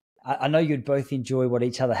 I know you'd both enjoy what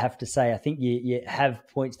each other have to say. I think you have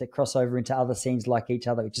points that cross over into other scenes like each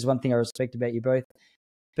other, which is one thing I respect about you both.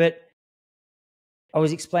 But I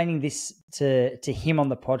was explaining this to him on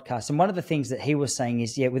the podcast, and one of the things that he was saying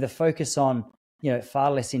is, with a focus on, far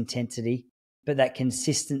less intensity, but that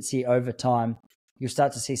consistency over time, you'll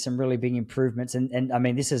start to see some really big improvements. And I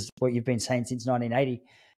mean, this is what you've been saying since 1980.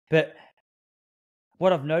 But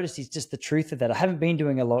what I've noticed is just the truth of that. I haven't been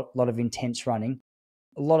doing a lot of intense running.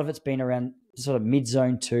 A lot of it's been around sort of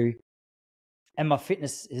mid-zone 2, and my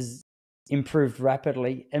fitness has improved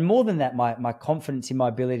rapidly. And more than that, my confidence in my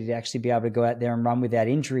ability to actually be able to go out there and run without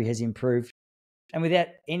injury has improved, and without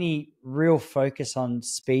any real focus on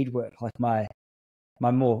speed work, like my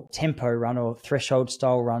more tempo run or threshold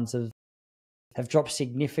style runs have dropped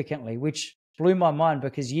significantly, which blew my mind,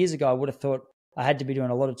 because years ago I would have thought I had to be doing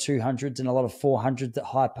a lot of 200s and a lot of 400s at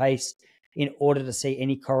high pace in order to see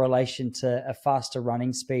any correlation to a faster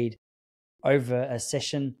running speed over a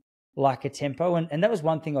session like a tempo. And that was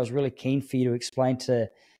one thing I was really keen for you to explain to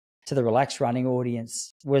the relaxed running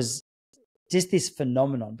audience, was just this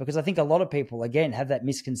phenomenon, because I think a lot of people, again, have that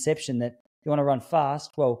misconception that you want to run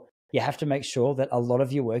fast. Well, you have to make sure that a lot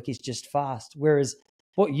of your work is just fast. Whereas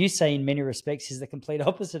what you say in many respects is the complete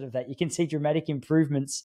opposite of that. You can see dramatic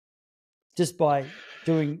improvements just by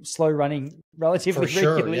doing slow running relatively For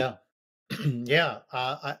sure, regularly. yeah. Yeah,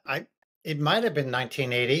 it might have been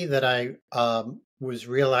 1980 that I was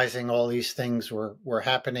realizing all these things were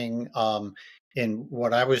happening in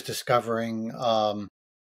what I was discovering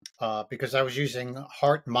because I was using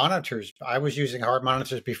heart monitors. I was using heart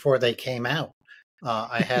monitors before they came out.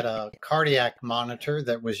 I had a cardiac monitor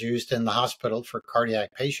that was used in the hospital for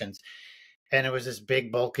cardiac patients, and it was this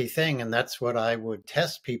big bulky thing, and that's what I would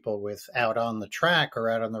test people with out on the track or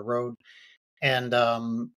out on the road. And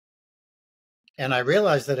and I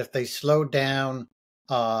realized that if they slowed down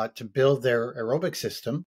to build their aerobic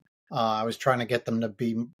system, I was trying to get them to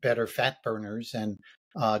be better fat burners and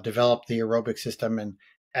develop the aerobic system. And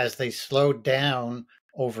as they slowed down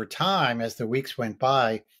over time, as the weeks went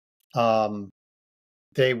by, um,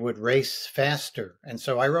 they would race faster. And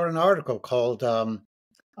so I wrote an article called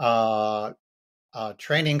uh,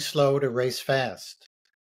 Training Slow to Race Fast.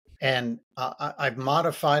 And I've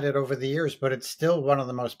modified it over the years, but it's still one of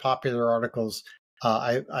the most popular articles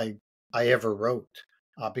I ever wrote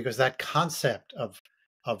because that concept of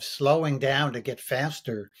slowing down to get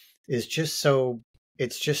faster is just so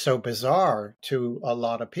it's just so bizarre to a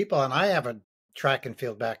lot of people. And I have a track and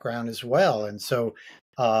field background as well, and so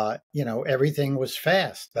everything was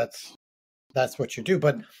fast. That's what you do.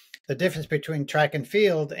 But the difference between track and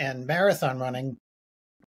field and marathon running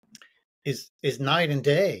is night and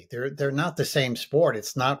day. They're not the same sport.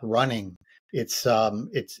 It's not running. It's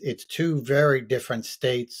two very different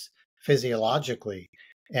states physiologically,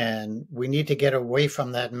 and we need to get away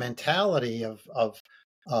from that mentality of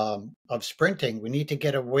sprinting. We need to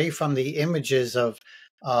get away from the images of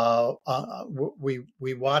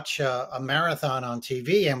we watch a marathon on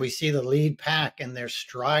TV and we see the lead pack and they're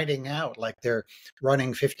striding out like they're running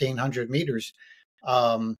 1,500 meters.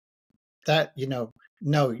 That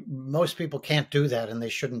no, most people can't do that, and they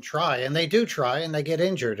shouldn't try. And they do try, and they get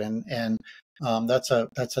injured, and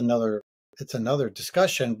that's another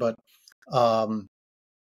discussion. But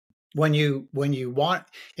when you want,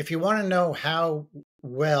 if you want to know how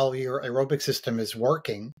well your aerobic system is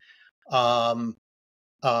working, um,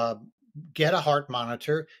 get a heart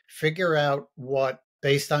monitor, figure out what,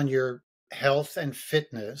 based on your health and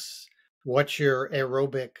fitness, what your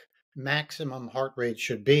aerobic maximum heart rate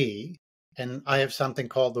should be. And I have something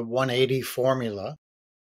called the 180 formula.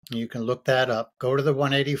 You can look that up. Go to the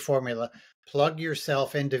 180 formula, plug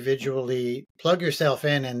yourself in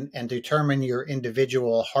and determine your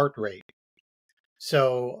individual heart rate.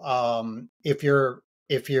 So if you're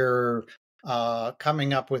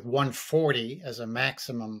coming up with 140 as a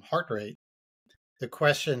maximum heart rate, the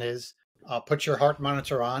question is, put your heart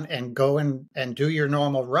monitor on and go and do your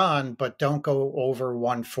normal run, but don't go over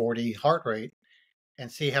 140 heart rate,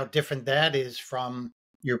 and see how different that is from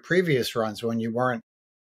your previous runs when you weren't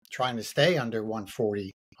trying to stay under 140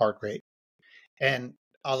 heart rate. And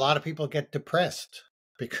a lot of people get depressed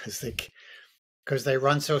because they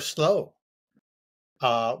run so slow.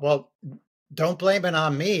 Well, don't blame it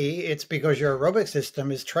on me. It's because your aerobic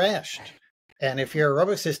system is trashed. And if your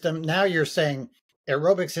aerobic system, now you're saying,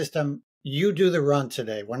 aerobic system, you do the run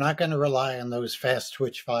today. We're not going to rely on those fast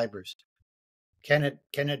twitch fibers. Can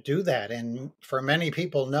it do that? And for many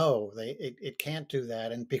people, no, it can't do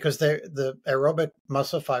that. And because the aerobic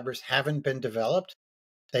muscle fibers haven't been developed,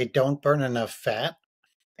 they don't burn enough fat.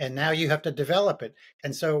 And now you have to develop it.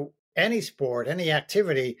 And so any sport, any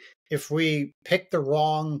activity, if we pick the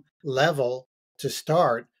wrong level to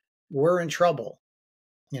start, we're in trouble.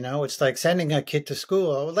 It's like sending a kid to school.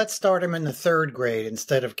 Oh, let's start him in the 3rd grade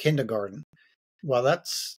instead of kindergarten. Well,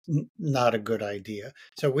 that's not a good idea.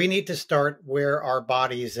 So we need to start where our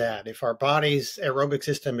body is at. If our body's aerobic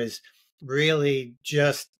system is really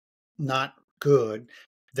just not good,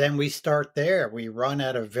 then we start there. We run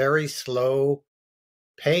at a very slow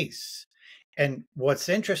pace. And what's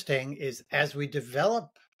interesting is, as we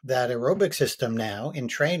develop that aerobic system now in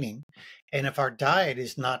training, and if our diet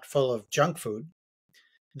is not full of junk food,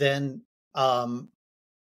 then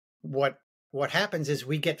what happens is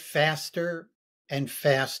we get faster and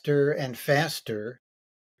faster and faster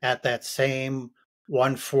at that same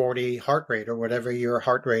 140 heart rate, or whatever your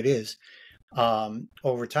heart rate is,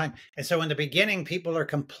 over time. And so in the beginning, people are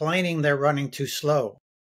complaining they're running too slow.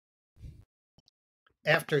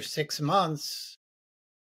 After 6 months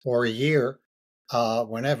or a year,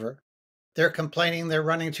 whenever, they're complaining they're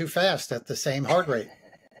running too fast at the same heart rate.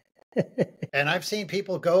 And I've seen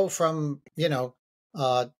people go from,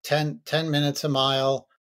 10 minutes a mile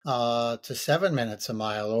to 7 minutes a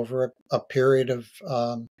mile over a period of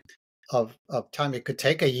time. It could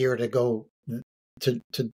take a year to go to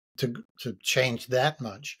to to change that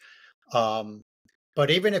much. But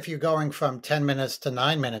even if you're going from 10 minutes to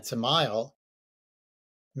 9 minutes a mile,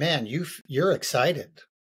 man, you're excited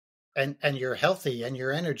and you're healthy and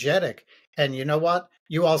you're energetic. And you know what?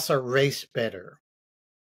 You also race better.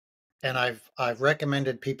 And I've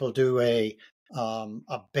recommended people do a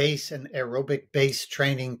base and aerobic base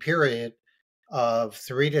training period of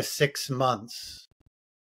 3 to 6 months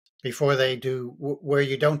before they do, where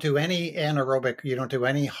you don't do any anaerobic, you don't do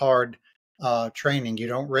any hard training, you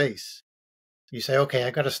don't race. You say, okay,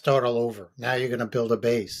 I got to start all over. Now you're going to build a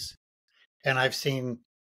base. And I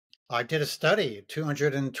did a study,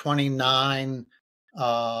 229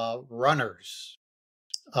 runners,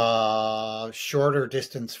 shorter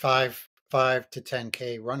distance, 5 to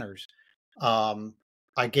 10K runners.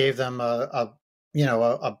 I gave them an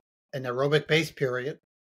aerobic base period.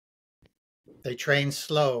 They trained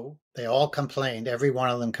slow. They all complained. Every one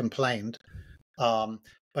of them complained.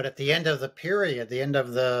 But at the end of the period,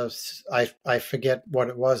 I forget what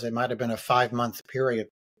it was. It might have been a 5-month period.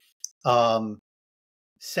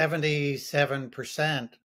 77%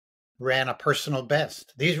 ran a personal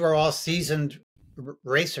best. These were all seasoned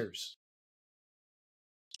racers.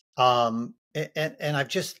 And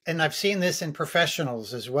I've seen this in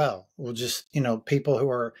professionals as well. We'll just, people who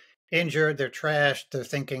are injured, they're trashed. They're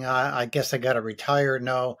thinking, I guess I got to retire.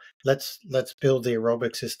 No, let's build the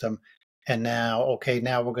aerobic system. And now we're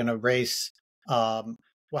going to race. Well,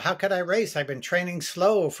 how could I race? I've been training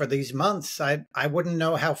slow for these months. I wouldn't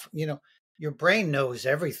know how, your brain knows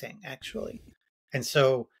everything actually. And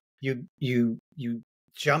so you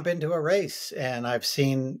jump into a race, and I've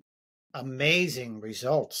seen amazing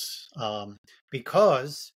results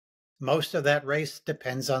because most of that race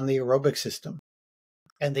depends on the aerobic system.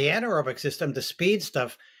 And the anaerobic system, the speed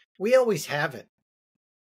stuff, we always have it.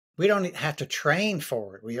 We don't have to train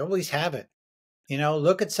for it. We always have it.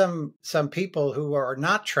 Look at some people who are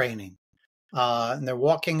not training and they're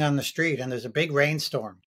walking on the street and there's a big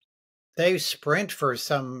rainstorm. They sprint for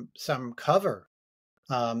some cover.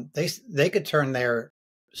 They could turn their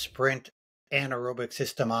sprint anaerobic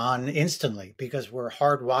system on instantly because we're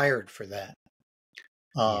hardwired for that.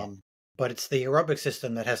 But it's the aerobic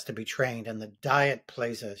system that has to be trained, and the diet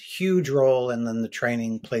plays a huge role, and then the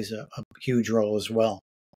training plays a huge role as well.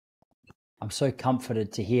 I'm so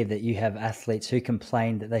comforted to hear that you have athletes who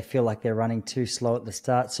complain that they feel like they're running too slow at the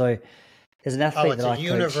start. So there's an athlete that I coach.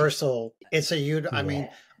 Universal. I mean,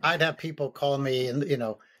 I'd have people call me in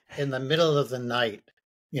the middle of the night.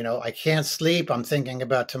 I can't sleep. I'm thinking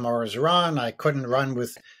about tomorrow's run. I couldn't run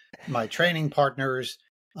with my training partners.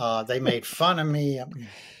 They made fun of me.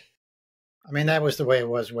 I mean, that was the way it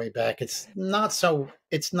was way back. It's not so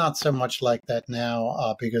much like that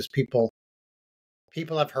now because people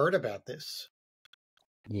have heard about this.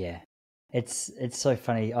 Yeah. It's so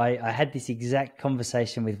funny. I had this exact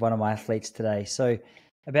conversation with one of my athletes today. So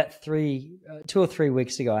about 2 or 3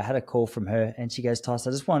 weeks ago, I had a call from her and she goes,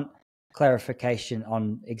 Tyson, I just want clarification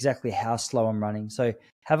on exactly how slow I'm running. So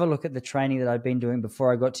have a look at the training that I'd been doing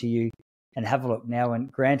before I got to you and have a look now.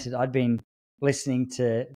 And granted, I'd been listening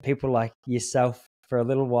to people like yourself for a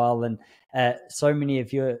little while, and so many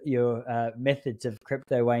of your methods have crept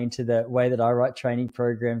their way into the way that I write training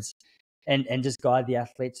programs and just guide the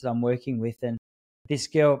athletes that I'm working with. And this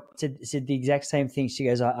girl said the exact same thing. She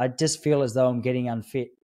goes, I just feel as though I'm getting unfit.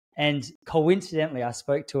 And coincidentally, I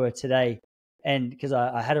spoke to her today, and because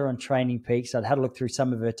I had her on Training Peaks, I'd had a look through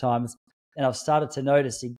some of her times, and I've started to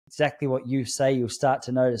notice exactly what you say. You'll start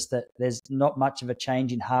to notice that there's not much of a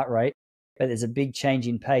change in heart rate, but there's a big change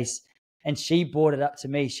in pace. And she brought it up to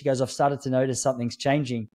me. She goes, I've started to notice something's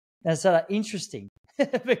changing. And I said, interesting,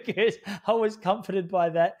 because I was comforted by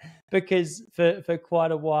that, because for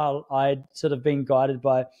quite a while I'd sort of been guided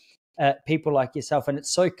by people like yourself. And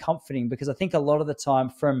it's so comforting because I think a lot of the time,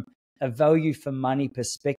 from a value for money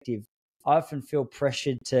perspective, I often feel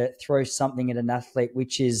pressured to throw something at an athlete,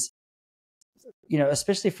 which is,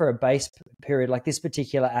 especially for a base period, like this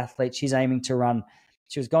particular athlete, she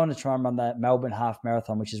was going to try and run the Melbourne Half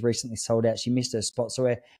Marathon, which is recently sold out. She missed her spot.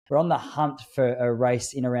 So we're on the hunt for a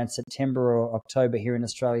race in around September or October here in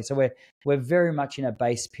Australia. So we're very much in a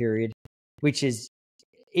base period, which is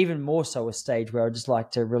even more so a stage where I just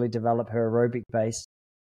like to really develop her aerobic base.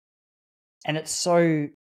 And it's so,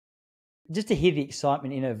 just to hear the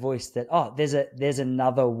excitement in her voice that, there's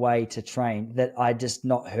another way to train that I just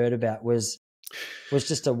not heard about was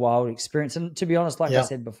just a wild experience. And to be honest, like I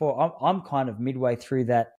said before, I'm kind of midway through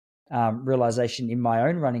that realization in my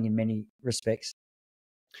own running in many respects.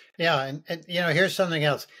 Yeah, and here's something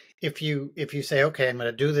else. If you say, okay, I'm going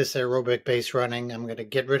to do this aerobic base running, I'm going to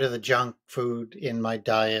get rid of the junk food in my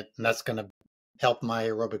diet, and that's going to help my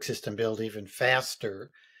aerobic system build even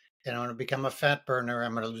faster. And I'm going to become a fat burner.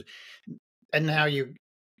 I'm going to, and now you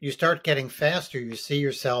start getting faster. You see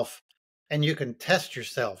yourself, and you can test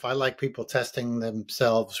yourself. I like people testing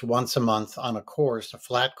themselves once a month on a course, a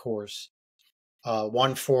flat course,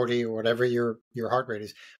 140 or whatever your heart rate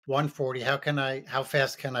is. 140. How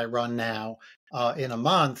fast can I run now? In a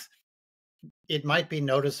month, it might be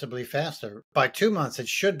noticeably faster. By 2 months, it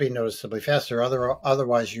should be noticeably faster.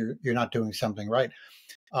 Otherwise, you're not doing something right.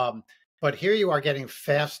 Um, but here you are getting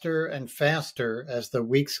faster and faster as the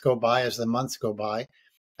weeks go by, as the months go by,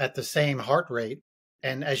 at the same heart rate.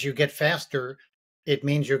 And as you get faster, it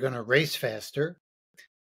means you're going to race faster.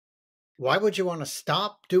 Why would you want to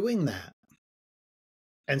stop doing that?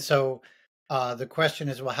 And so the question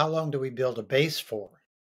is, well, how long do we build a base for?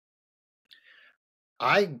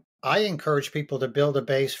 I encourage people to build a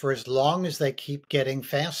base for as long as they keep getting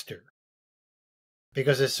faster.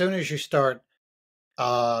 Because as soon as you start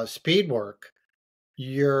speed work,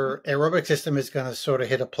 your aerobic system is going to sort of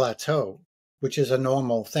hit a plateau, which is a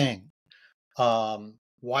normal thing.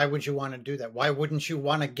 Why would you want to do that? Why wouldn't you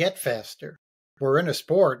want to get faster? We're in a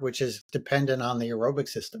sport which is dependent on the aerobic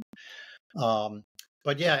system.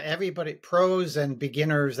 But yeah, everybody, pros and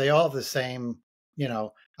beginners, they all have the same,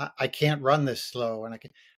 I can't run this slow. And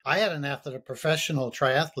I had an athlete, a professional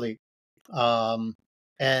triathlete,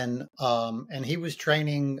 and he was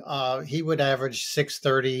training, he would average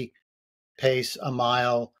 6:30 pace a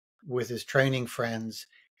mile with his training friends.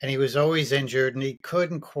 And he was always injured and he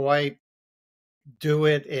couldn't quite do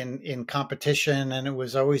it in competition, and it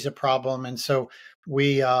was always a problem. And so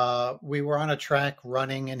we were on a track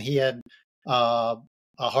running, and he had a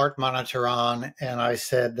heart monitor on, and I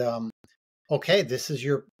said, okay, this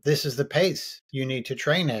is the pace you need to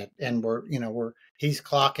train at. And he's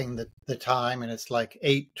clocking the time, and it's like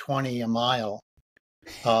 8:20 a mile,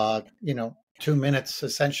 2 minutes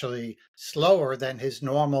essentially slower than his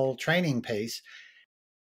normal training pace.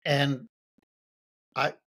 And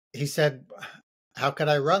he said, how could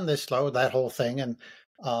I run this slow? That whole thing. And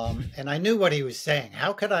I knew what he was saying.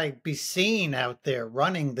 How could I be seen out there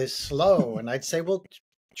running this slow? And I'd say, well,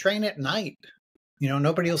 train at night.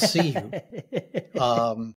 Nobody will see you.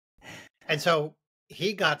 And so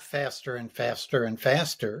he got faster and faster and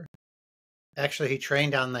faster. Actually, he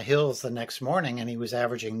trained on the hills the next morning, and he was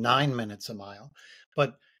averaging 9 minutes a mile.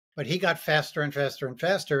 But he got faster and faster and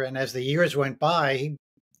faster. And as the years went by,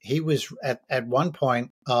 he was at one point,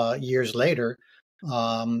 years later,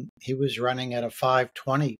 he was running at a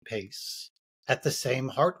 5:20 pace at the same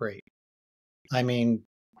heart rate. I mean,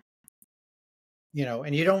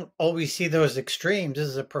 and you don't always see those extremes. This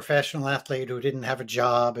is a professional athlete who didn't have a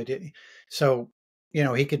job. So,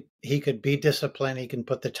 he could be disciplined. He can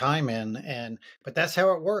put the time in, but that's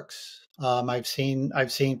how it works. I've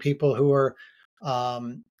seen people who are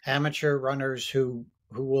amateur runners who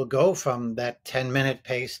will go from that 10-minute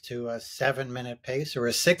pace to a 7-minute pace or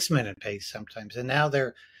a 6-minute pace sometimes. And now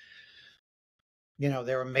they're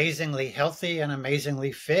amazingly healthy and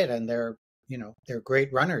amazingly fit, and they're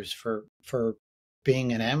great runners for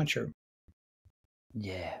being an amateur.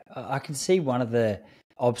 Yeah, I can see one of the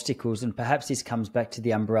obstacles, and perhaps this comes back to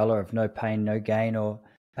the umbrella of no pain, no gain, or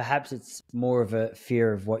perhaps it's more of a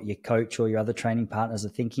fear of what your coach or your other training partners are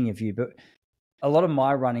thinking of you. But a lot of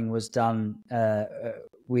my running was done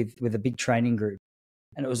with a big training group.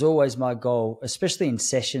 And it was always my goal, especially in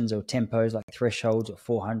sessions or tempos like thresholds or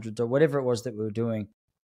 400s or whatever it was that we were doing,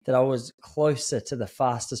 that I was closer to the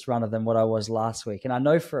fastest runner than what I was last week. And I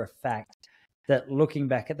know for a fact that looking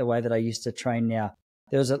back at the way that I used to train now,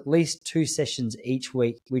 there was at least 2 sessions each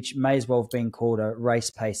week, which may as well have been called a race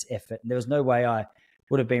pace effort. And there was no way I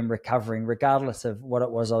would have been recovering, regardless of what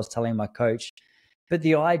it was I was telling my coach. But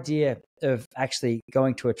the idea of actually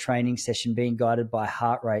going to a training session, being guided by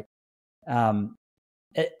heart rate,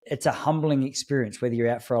 it's a humbling experience, whether you're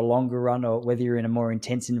out for a longer run or whether you're in a more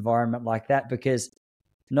intense environment like that, because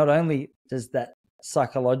not only does that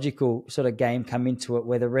psychological sort of game come into it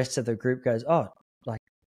where the rest of the group goes, oh, like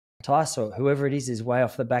Tyson or whoever it is way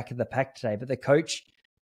off the back of the pack today, but the coach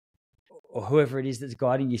or whoever it is that's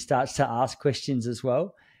guiding you starts to ask questions as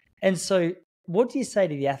well. And so what do you say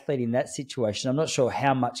to the athlete in that situation? I'm not sure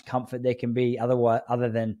how much comfort there can be other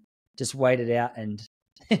than just wait it out and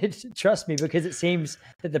trust me, because it seems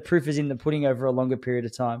that the proof is in the pudding over a longer period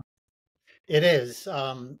of time. It is,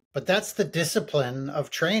 but that's the discipline of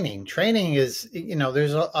training. Training is,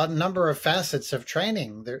 there's a number of facets of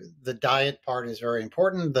training. The diet part is very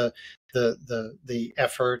important. The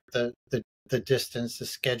effort, the the distance, the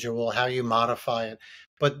schedule, how you modify it.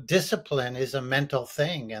 But discipline is a mental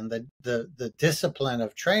thing, and the discipline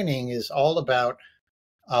of training is all about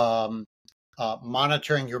um,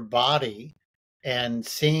 monitoring your body and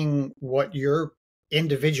seeing what your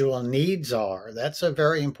individual needs are. That's a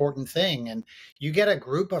very important thing. And you get a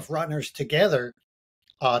group of runners together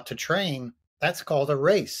to train, that's called a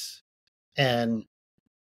race. And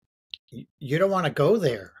you don't want to go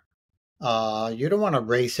there. You don't want to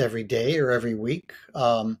race every day or every week.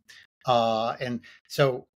 And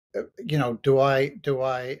so,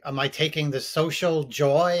 am I taking the social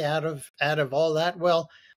joy out of all that? Well,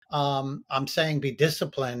 I'm saying be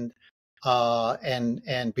disciplined,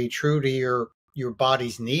 and be true to your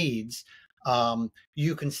body's needs.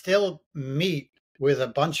 You can still meet with a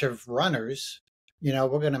bunch of runners. We're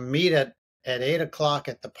going to meet at 8 o'clock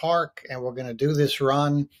at the park, and we're going to do this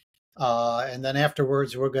run. And then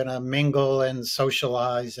afterwards, we're going to mingle and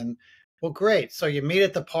socialize. And well, great. So you meet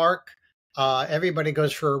at the park. Everybody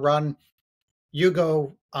goes for a run. You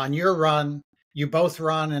go on your run. You both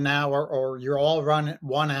run an hour, or you're all run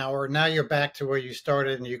 1 hour. Now you're back to where you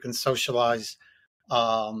started, and you can socialize.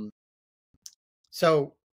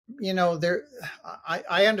 So there.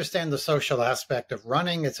 I understand the social aspect of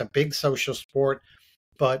running. It's a big social sport.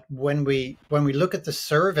 But when we look at the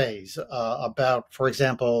surveys about, for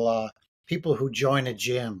example, people who join a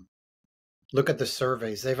gym, look at the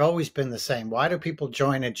surveys. They've always been the same. Why do people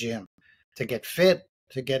join a gym? To get fit,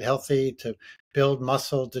 to get healthy, to build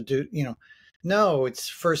muscle, to do, no, it's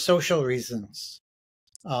for social reasons.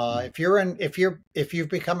 If you've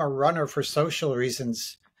become a runner for social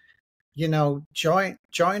reasons, join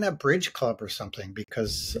a bridge club or something,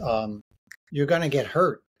 because you're going to get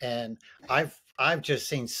hurt. And I've just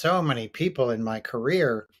seen so many people in my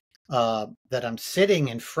career that I'm sitting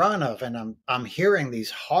in front of, and I'm hearing these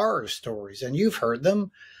horror stories, and you've heard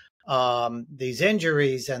them, these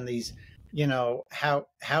injuries and these, how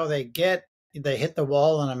they hit the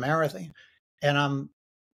wall in a marathon, and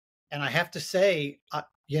I have to say,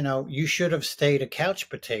 you should have stayed a couch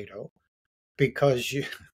potato, because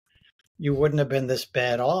you wouldn't have been this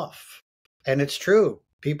bad off. And it's true.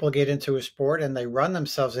 People get into a sport and they run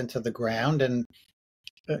themselves into the ground, and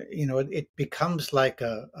it becomes like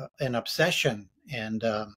an obsession. And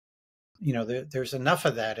there's enough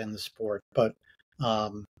of that in the sport. But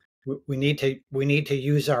we need to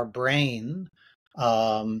use our brain,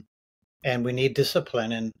 and we need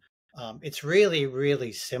discipline. And it's really,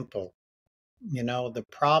 really simple. The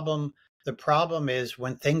problem is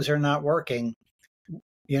when things are not working.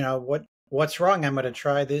 What's wrong? I'm going to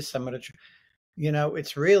try this. I'm going to.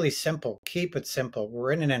 It's really simple. Keep it simple.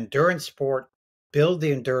 We're in an endurance sport. Build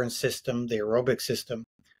the endurance system, the aerobic system.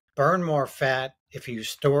 Burn more fat. If you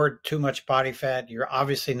stored too much body fat, you're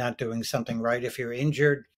obviously not doing something right. If you're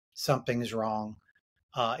injured, something's wrong.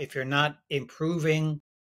 If you're not improving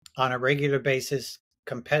on a regular basis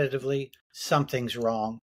competitively, something's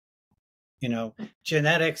wrong.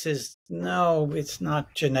 Genetics is no, it's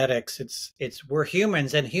not genetics. It's we're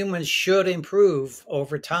humans, and humans should improve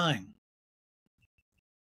over time.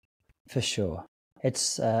 For sure.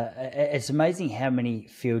 It's amazing how many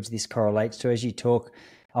fields this correlates to. As you talk,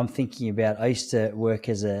 I'm thinking about, I used to work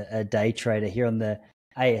as a day trader here on the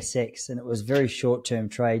ASX, and it was very short-term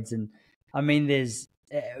trades. And I mean, it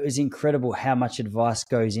was incredible how much advice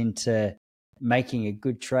goes into making a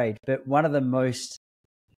good trade. But one of the most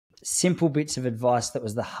simple bits of advice that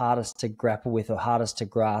was the hardest to grapple with or hardest to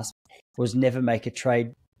grasp was never make a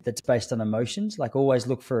trade that's based on emotions. Like, always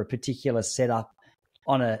look for a particular setup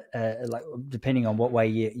on like depending on what way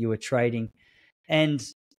you were trading. And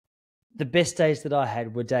the best days that I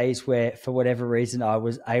had were days where, for whatever reason, I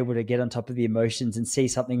was able to get on top of the emotions and see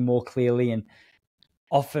something more clearly. And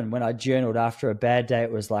often when I journaled after a bad day,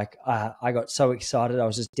 it was like I got so excited. I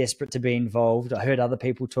was just desperate to be involved. I heard other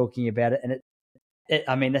people talking about it. And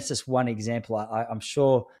I mean, that's just one example. I'm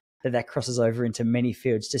sure that crosses over into many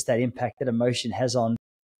fields, just that impact that emotion has on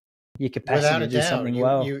your capacity to do something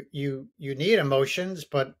well. You need emotions,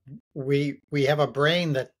 but we have a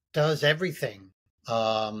brain that does everything.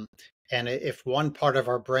 And if one part of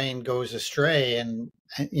our brain goes astray, and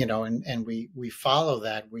we follow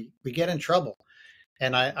that, we get in trouble.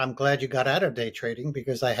 And I'm glad you got out of day trading,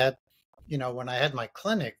 because I had, when I had my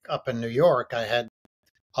clinic up in New York, I had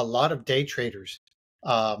a lot of day traders.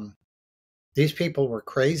 These people were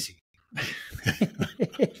crazy.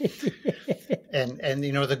 And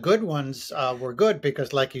the good ones were good,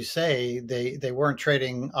 because, like you say, they weren't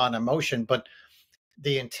trading on emotion, but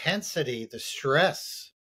the intensity, the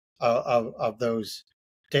stress of those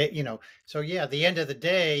day, so yeah, at the end of the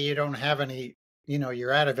day, you don't have any,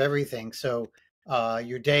 you're out of everything. So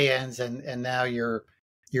your day ends and now you're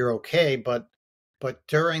okay. But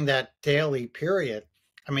during that daily period,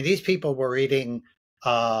 I mean, these people were eating,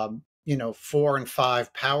 4 and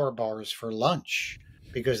 5 power bars for lunch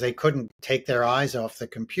because they couldn't take their eyes off the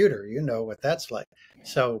computer. You know what that's like.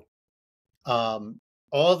 So um,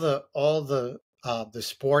 all the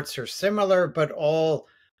sports are similar, but all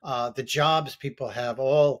the jobs people have,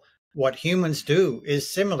 all what humans do is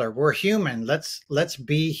similar. We're human. Let's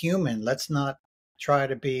be human. Let's not try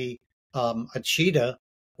to be a cheetah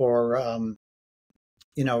or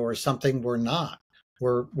or something we're not.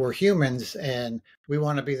 We're humans, and we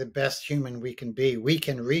want to be the best human we can be. We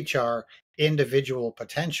can reach our individual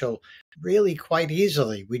potential really quite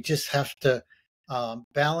easily. We just have to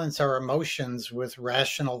balance our emotions with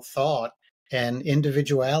rational thought and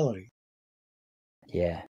individuality.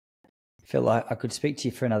 Yeah. I feel like I could speak to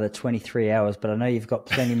you for another 23 hours, but I know you've got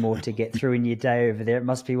plenty more to get through in your day over there. It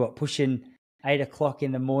must be pushing 8 o'clock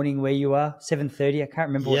in the morning where you are, 7:30. I can't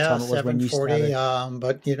remember what time it was when you 7:40. started.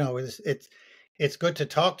 But it's good to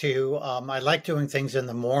talk to you. I like doing things in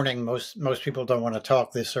the morning. Most people don't want to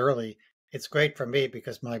talk this early. It's great for me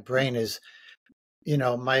because my brain is,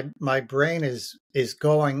 my brain is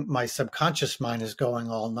going. My subconscious mind is going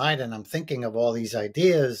all night, and I'm thinking of all these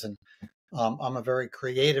ideas. And I'm a very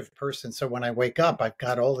creative person, so when I wake up, I've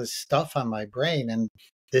got all this stuff on my brain, and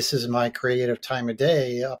this is my creative time of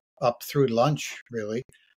day up through lunch, really.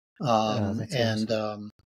 Oh, that's And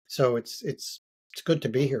awesome. So it's good to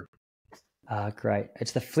be here. Great.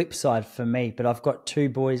 It's the flip side for me, but I've got two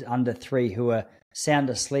boys under 3 who are sound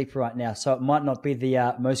asleep right now. So it might not be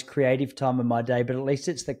the most creative time of my day, but at least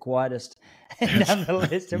it's the quietest. And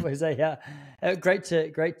nonetheless, it was great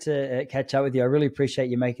to catch up with you. I really appreciate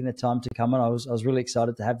you making the time to come on. I was really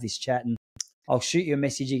excited to have this chat, and I'll shoot you a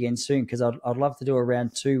message again soon because I'd love to do a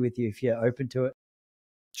round 2 with you if you're open to it.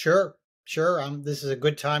 Sure, sure. This is a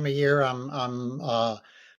good time of year. I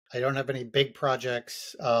don't have any big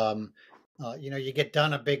projects. You get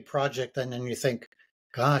done a big project and then you think,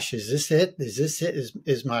 gosh, is this it? Is this it?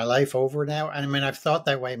 Is my life over now? And I mean, I've thought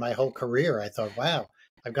that way my whole career. I thought, wow,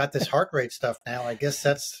 I've got this heart rate stuff now. I guess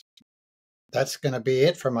that's going to be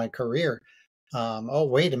it for my career. Oh,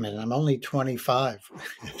 wait a minute, I'm only 25.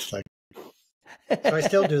 It's like, so I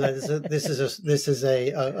still do that. This is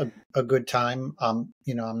a good time. I'm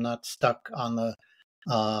not stuck on the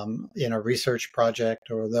research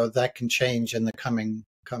project, although that can change in the coming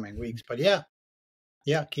weeks. But yeah,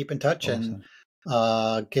 keep in touch and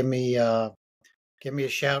Awesome. give me a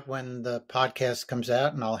shout when the podcast comes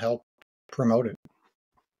out, and I'll help promote it.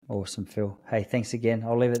 Awesome, Phil. Hey, thanks again.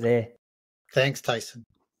 I'll leave it there. Thanks, Tyson.